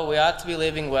 And so we ought to be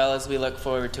living well as we look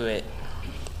forward to it.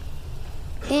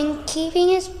 In keeping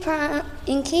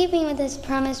with his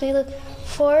promise, we look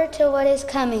forward to what is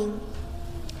coming.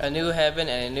 A new heaven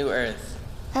and a new earth.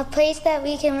 A place that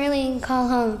we can really call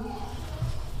home.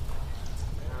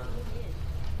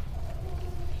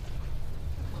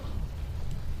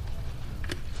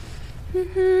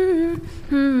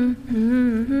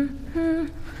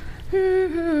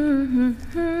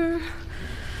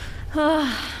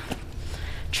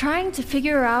 Trying to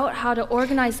figure out how to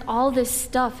organize all this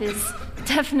stuff is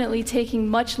definitely taking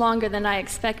much longer than I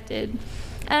expected.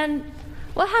 And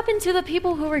what happened to the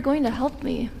people who were going to help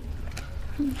me?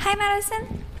 Hi,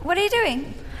 Madison. What are you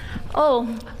doing?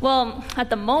 Oh, well, at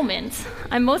the moment,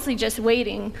 I'm mostly just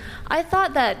waiting. I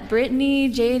thought that Brittany,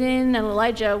 Jaden, and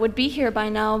Elijah would be here by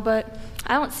now, but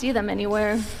I don't see them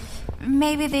anywhere.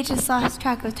 Maybe they just lost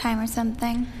track of time or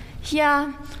something.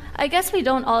 Yeah, I guess we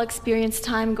don't all experience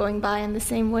time going by in the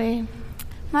same way.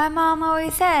 My mom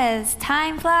always says,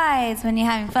 time flies when you're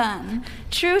having fun.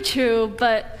 True,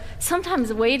 but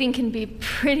sometimes waiting can be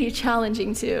pretty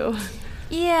challenging too.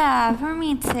 Yeah, for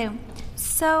me too.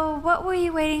 So what were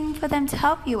you waiting for them to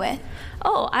help you with?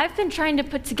 Oh, I've been trying to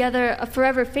put together a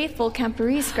Forever Faithful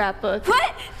Camporee scrapbook.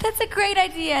 What? That's a great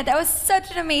idea. That was such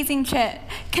an amazing trip.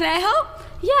 Can I help?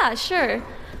 Yeah, sure.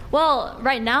 Well,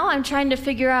 right now I'm trying to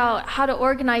figure out how to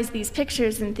organize these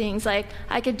pictures and things. Like,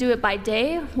 I could do it by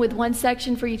day, with one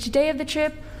section for each day of the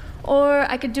trip, or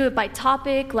I could do it by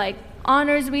topic, like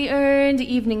honors we earned,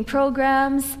 evening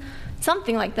programs,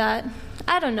 something like that.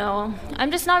 I don't know.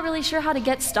 I'm just not really sure how to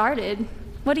get started.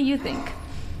 What do you think?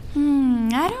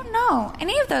 I don't know.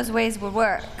 Any of those ways would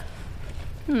work.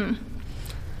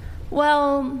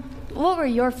 Well, what were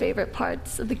your favorite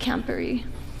parts of the Camporee?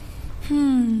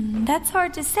 That's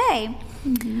hard to say.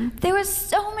 There were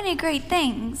so many great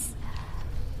things.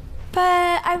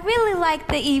 But I really like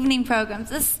the evening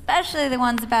programs, especially the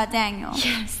ones about Daniel.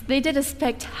 Yes, they did a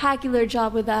spectacular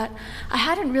job with that. I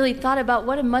hadn't really thought about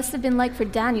what it must have been like for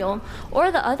Daniel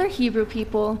or the other Hebrew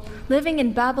people living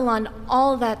in Babylon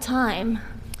all that time.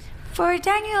 For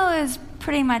Daniel, it was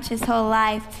pretty much his whole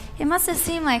life. It must have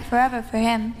seemed like forever for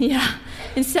him. Yeah,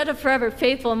 instead of forever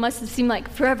faithful, it must have seemed like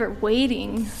forever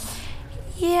waiting.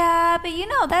 Yeah, but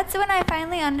that's when I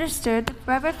finally understood the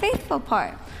forever faithful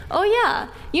part. Oh yeah,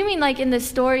 you mean like in the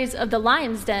stories of the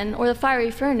lion's den or the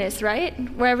fiery furnace, right?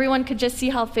 Where everyone could just see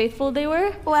how faithful they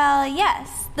were? Well,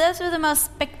 yes, those were the most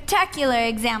spectacular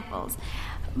examples.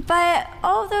 But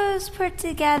all those put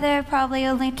together probably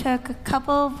only took a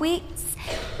couple of weeks.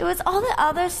 It was all the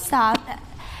other stuff that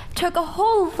took a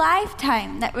whole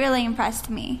lifetime that really impressed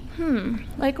me.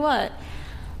 Like what?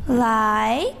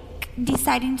 Like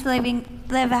deciding to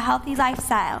live a healthy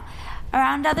lifestyle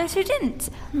around others who didn't.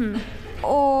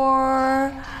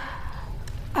 Or,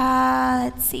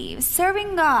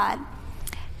 serving God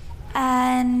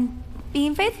and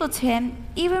being faithful to Him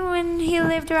even when he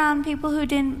lived around people who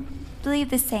didn't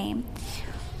believe the same.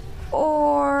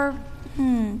 Or,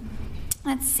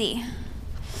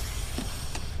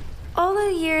 all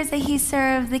the years that he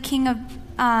served the king of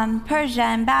Persia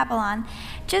and Babylon,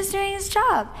 just doing his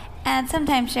job, and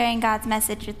sometimes sharing God's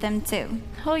message with them too.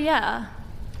 Oh yeah.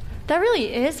 That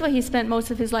really is what he spent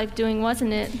most of his life doing,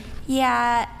 wasn't it?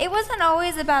 Yeah, it wasn't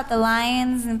always about the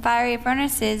lions and fiery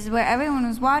furnaces where everyone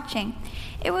was watching.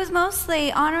 It was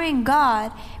mostly honoring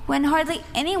God when hardly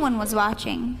anyone was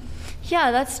watching.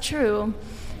 Yeah, that's true.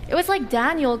 It was like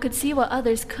Daniel could see what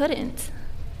others couldn't.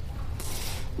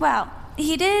 Well,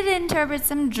 he did interpret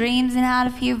some dreams and had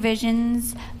a few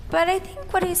visions, but I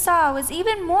think what he saw was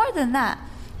even more than that.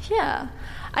 Yeah,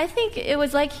 I think it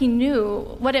was like he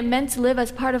knew what it meant to live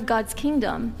as part of God's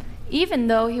kingdom, even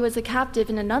though he was a captive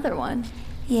in another one.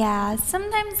 Yeah,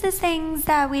 sometimes the things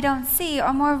that we don't see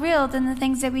are more real than the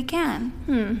things that we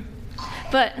can.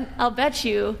 But I'll bet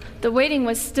you the waiting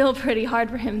was still pretty hard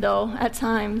for him, though, at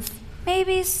times.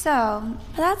 Maybe so,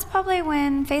 but that's probably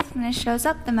when faithfulness shows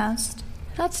up the most.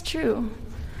 That's true.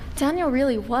 Daniel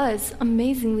really was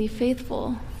amazingly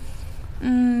faithful.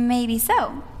 Maybe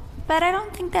so, but I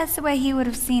don't think that's the way he would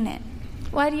have seen it.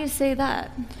 Why do you say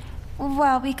that?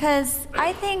 Well, because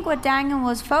I think what Daniel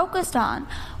was focused on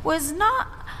was not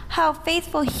how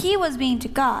faithful he was being to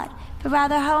God, but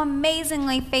rather how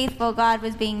amazingly faithful God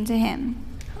was being to him.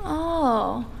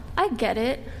 Oh, I get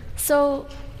it. So,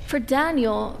 for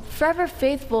Daniel, forever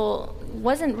faithful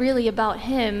wasn't really about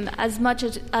him as much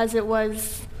as it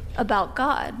was about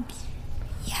God.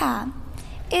 Yeah,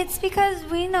 it's because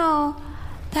we know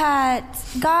that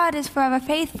God is forever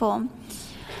faithful,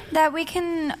 that we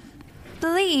can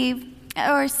believe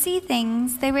or see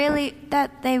things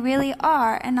that they really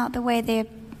are and not the way they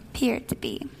appear to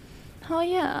be. Oh,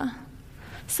 yeah.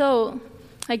 So,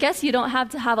 I guess you don't have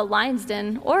to have a lion's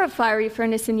den or a fiery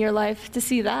furnace in your life to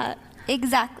see that.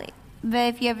 Exactly.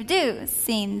 But if you ever do,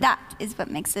 seeing that is what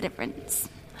makes a difference.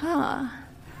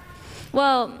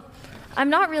 Well, I'm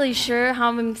not really sure how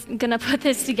I'm going to put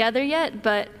this together yet,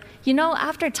 but,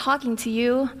 after talking to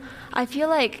you, I feel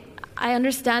like I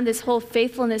understand this whole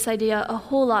faithfulness idea a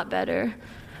whole lot better.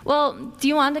 Well, do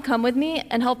you want to come with me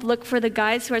and help look for the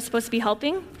guys who are supposed to be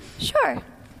helping? Sure.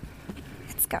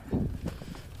 Let's go.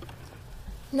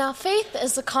 Now, faith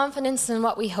is the confidence in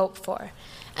what we hope for,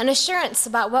 an assurance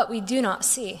about what we do not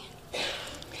see.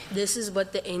 This is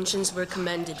what the ancients were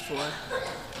commended for.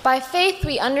 By faith,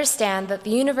 we understand that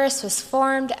the universe was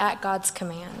formed at God's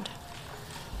command.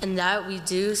 And that we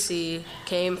do see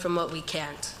came from what we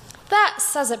can't. That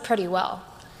says it pretty well.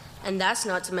 And that's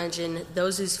not to mention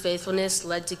those whose faithfulness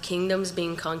led to kingdoms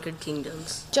being conquered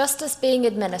kingdoms. Justice being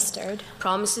administered.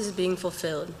 Promises being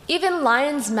fulfilled. Even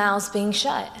lions' mouths being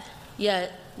shut.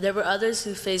 Yet, there were others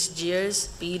who faced jeers,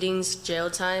 beatings,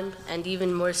 jail time, and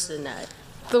even worse than that.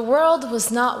 The world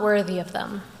was not worthy of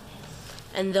them.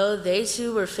 And though they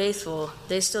too were faithful,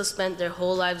 they still spent their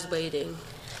whole lives waiting.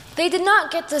 They did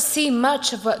not get to see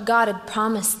much of what God had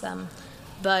promised them.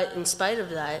 But in spite of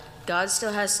that, God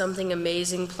still has something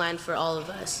amazing planned for all of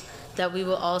us, that we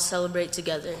will all celebrate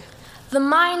together. The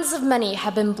minds of many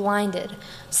have been blinded,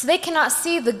 so they cannot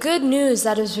see the good news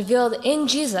that is revealed in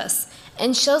Jesus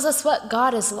and shows us what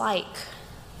God is like.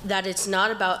 That it's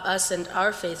not about us and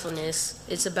our faithfulness,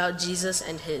 it's about Jesus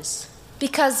and His.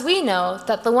 Because we know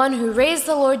that the one who raised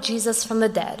the Lord Jesus from the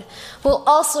dead will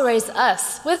also raise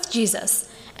us with Jesus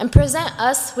and present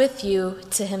us with you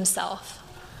to Himself.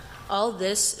 All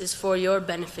this is for your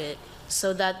benefit,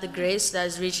 so that the grace that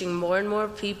is reaching more and more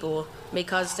people may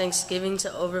cause thanksgiving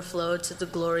to overflow to the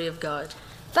glory of God.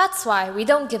 That's why we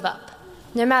don't give up.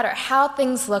 no matter how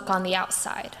things look on the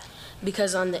outside.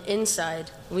 Because on the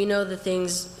inside, we know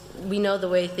the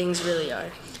way things really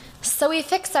are. So we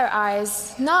fix our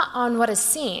eyes not on what is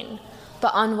seen,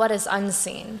 but on what is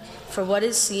unseen. For what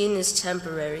is seen is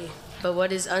temporary, but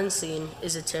what is unseen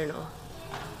is eternal.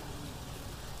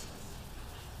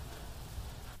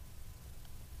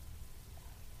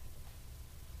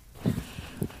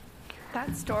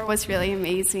 That store was really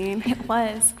amazing. It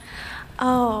was.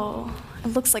 Oh, it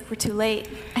looks like we're too late.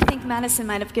 I think Madison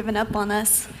might have given up on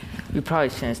us. We probably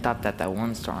shouldn't have stopped at that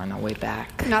one store on our way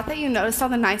back. Not that you noticed all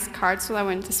the nice cards that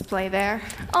were on display there.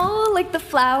 Oh, like the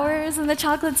flowers and the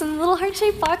chocolates and the little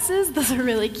heart-shaped boxes. Those are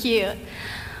really cute. I'm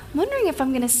wondering if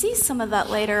I'm going to see some of that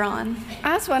later on.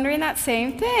 I was wondering that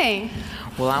same thing.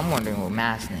 Well, I'm wondering what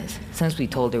Madison is, since we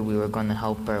told her we were going to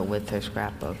help her with her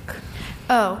scrapbook.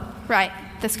 Oh, right,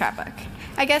 the scrapbook.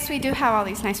 I guess we do have all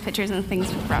these nice pictures and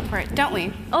things we brought for it, don't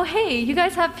we? Oh, hey, you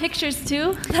guys have pictures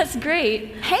too? That's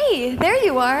great. Hey, there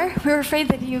you are. We were afraid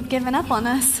that you've given up on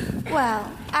us.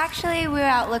 Well, actually, we were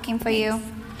out looking for you.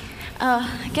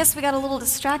 I guess we got a little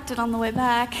distracted on the way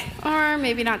back. Or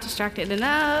maybe not distracted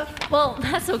enough. Well,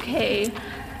 that's okay.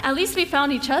 At least we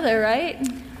found each other, right?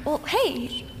 Well,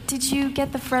 hey, did you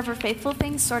get the Forever Faithful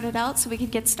thing sorted out so we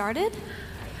could get started?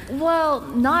 Well,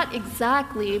 not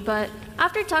exactly, but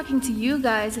after talking to you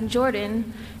guys and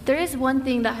Jordan, there is one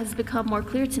thing that has become more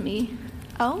clear to me.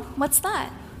 Oh, what's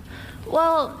that?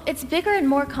 Well, it's bigger and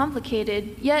more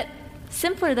complicated, yet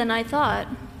simpler than I thought.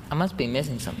 I must be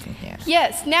missing something here.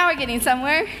 Yes, now we're getting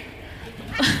somewhere.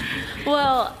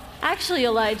 Well, actually,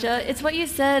 Elijah, it's what you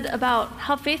said about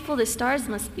how faithful the stars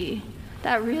must be.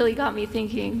 That really got me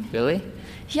thinking. Really?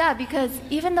 Yeah, because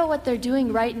even though what they're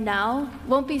doing right now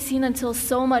won't be seen until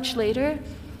so much later,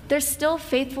 they're still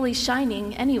faithfully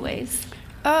shining anyways.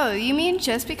 Oh, you mean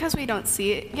just because we don't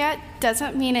see it yet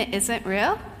doesn't mean it isn't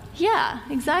real? Yeah,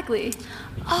 exactly.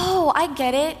 Oh, I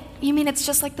get it. You mean it's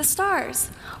just like the stars.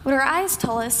 What our eyes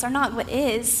tell us are not what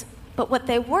is, but what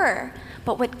they were.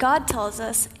 But what God tells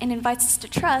us and invites us to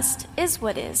trust is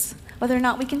what is, whether or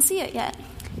not we can see it yet.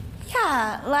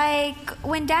 Yeah, like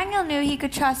when Daniel knew he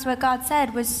could trust what God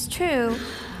said was true,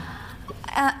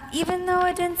 even though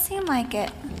it didn't seem like it.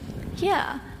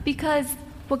 Yeah, because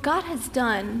what God has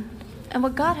done and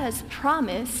what God has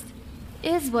promised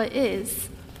is what is,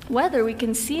 whether we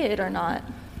can see it or not.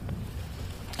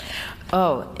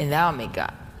 Oh, and that'll make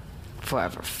God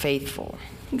forever faithful.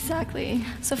 Exactly.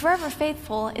 So forever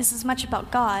faithful is as much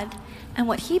about God and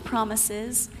what He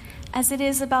promises as it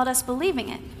is about us believing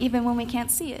it, even when we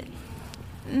can't see it.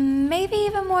 Maybe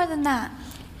even more than that.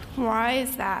 Why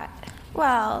is that?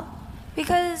 Well,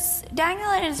 because Daniel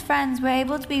and his friends were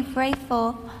able to be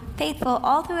faithful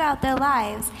all throughout their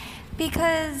lives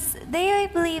because they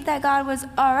believed that God was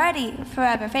already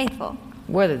forever faithful.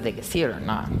 Whether they could see it or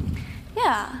not.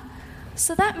 Yeah.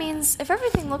 So that means if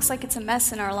everything looks like it's a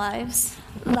mess in our lives,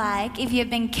 like if you've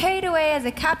been carried away as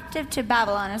a captive to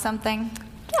Babylon or something.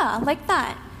 Yeah, like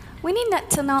that. We need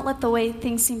to not let the way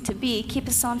things seem to be keep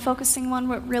us on focusing on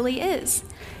what really is.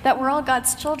 That we're all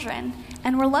God's children,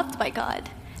 and we're loved by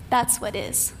God. That's what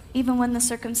is, even when the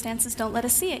circumstances don't let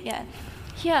us see it yet.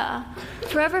 Yeah,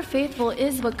 forever faithful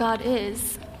is what God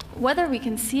is, whether we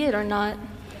can see it or not.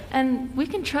 And we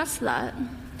can trust that.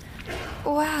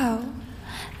 Wow.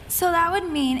 So that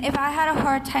would mean if I had a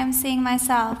hard time seeing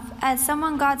myself as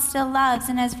someone God still loves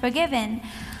and has forgiven,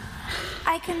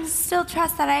 I can still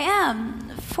trust that I am,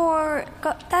 for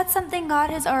that's something God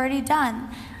has already done,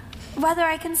 whether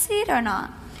I can see it or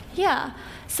not. Yeah,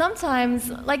 sometimes,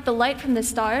 like the light from the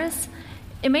stars,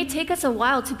 it may take us a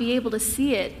while to be able to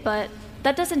see it, but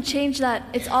that doesn't change that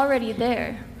it's already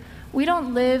there. We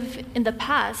don't live in the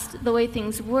past the way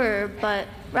things were, but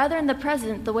rather in the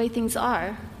present the way things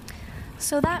are.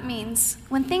 So that means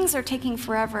when things are taking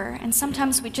forever and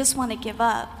sometimes we just want to give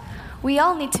up, we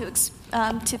all need to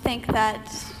think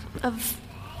that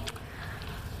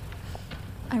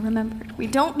I remembered. We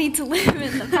don't need to live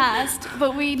in the past,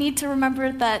 but we need to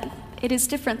remember that it is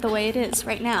different the way it is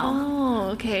right now. Oh,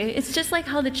 okay. It's just like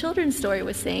how the children's story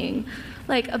was saying,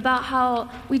 like about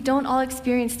how we don't all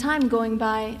experience time going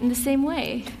by in the same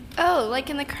way. Oh, like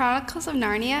in the Chronicles of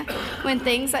Narnia, when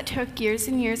things that took years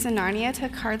and years in Narnia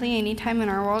took hardly any time in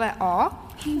our world at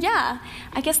all? Yeah,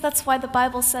 I guess that's why the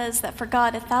Bible says that for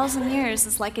God 1,000 years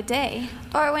is like a day.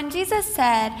 Or when Jesus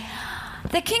said,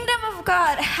 the kingdom of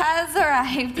God has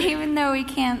arrived, even though we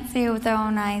can't see it with our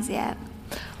own eyes yet.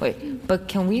 Wait, but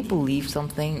can we believe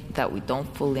something that we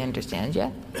don't fully understand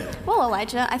yet? Well,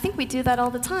 Elijah, I think we do that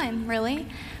all the time, really.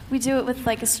 We do it with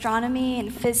like astronomy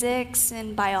and physics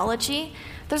and biology.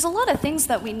 There's a lot of things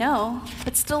that we know,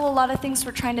 but still a lot of things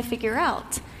we're trying to figure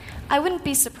out. I wouldn't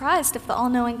be surprised if the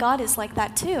all-knowing God is like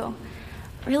that too.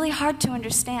 Really hard to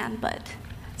understand, but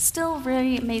still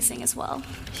very amazing as well.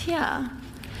 Yeah.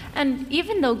 And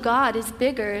even though God is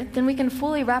bigger than we can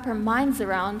fully wrap our minds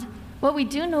around, what we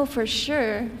do know for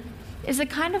sure is the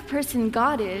kind of person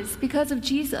God is because of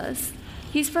Jesus.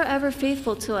 He's forever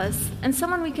faithful to us and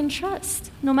someone we can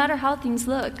trust, no matter how things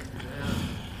look.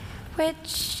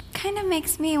 Which kind of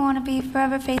makes me want to be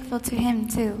forever faithful to him,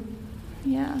 too.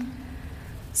 Yeah.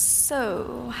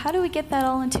 So, how do we get that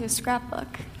all into a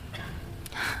scrapbook?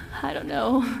 I don't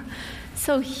know.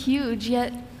 So huge,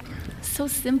 yet so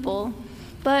simple.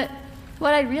 But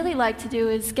what I'd really like to do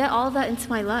is get all of that into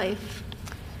my life.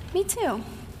 Me too.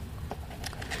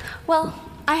 Well,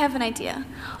 I have an idea.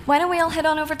 Why don't we all head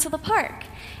on over to the park?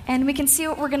 And we can see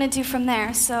what we're going to do from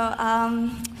there. So,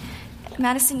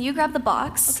 Madison, you grab the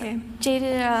box. Okay.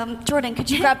 Jordan, could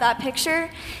you grab that picture?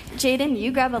 Jaden,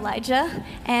 you grab Elijah.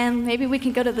 And maybe we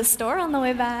can go to the store on the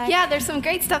way back. Yeah, there's some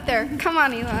great stuff there. Come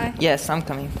on, Eli. Yes, I'm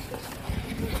coming.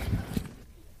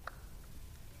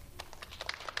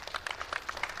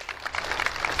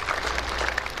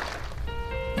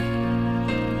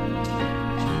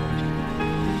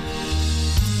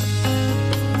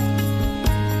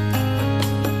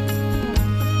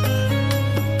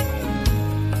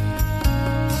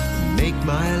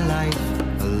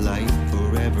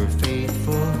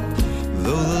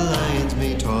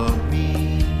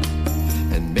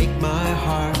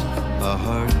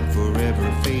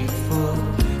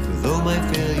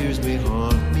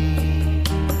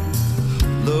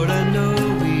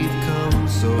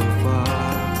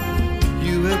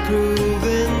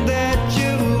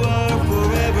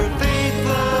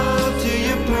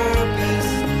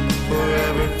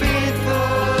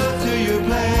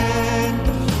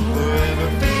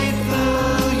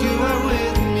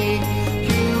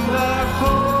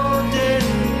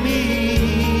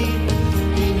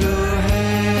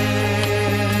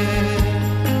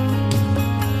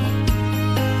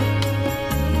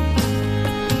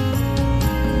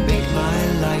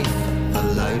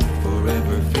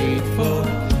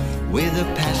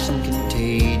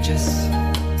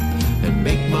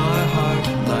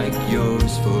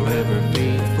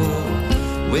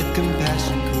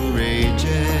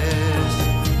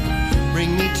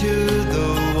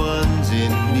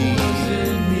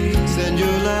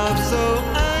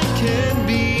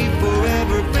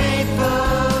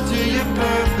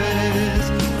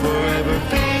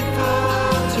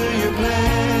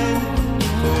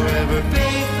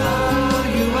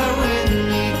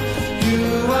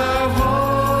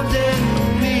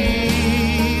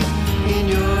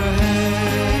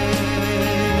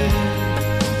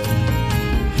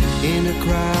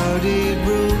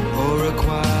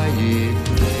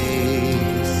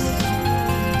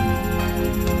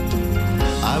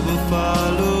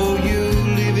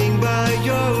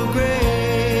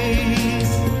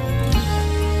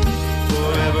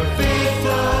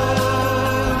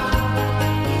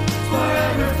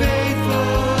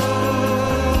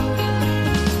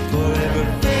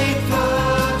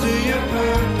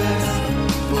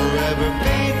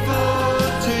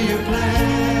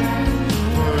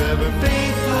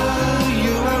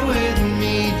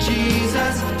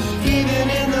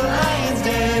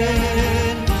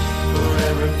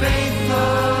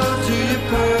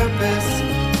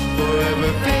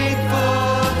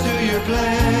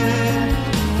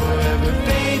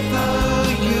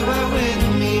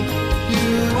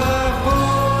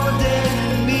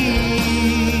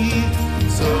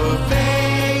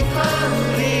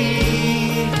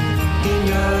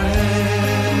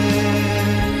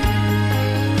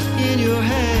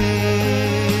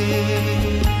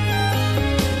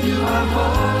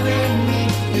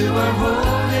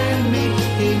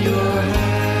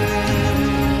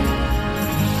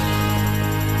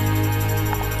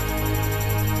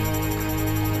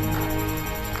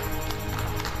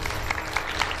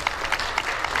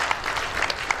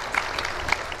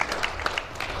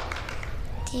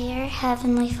 Dear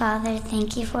Heavenly Father,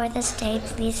 thank you for this day.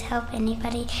 Please help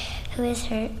anybody who is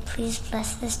hurt. Please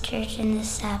bless this church and this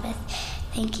Sabbath.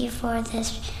 Thank you for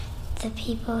the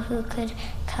people who could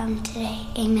come today.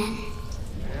 Amen.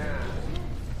 Yeah.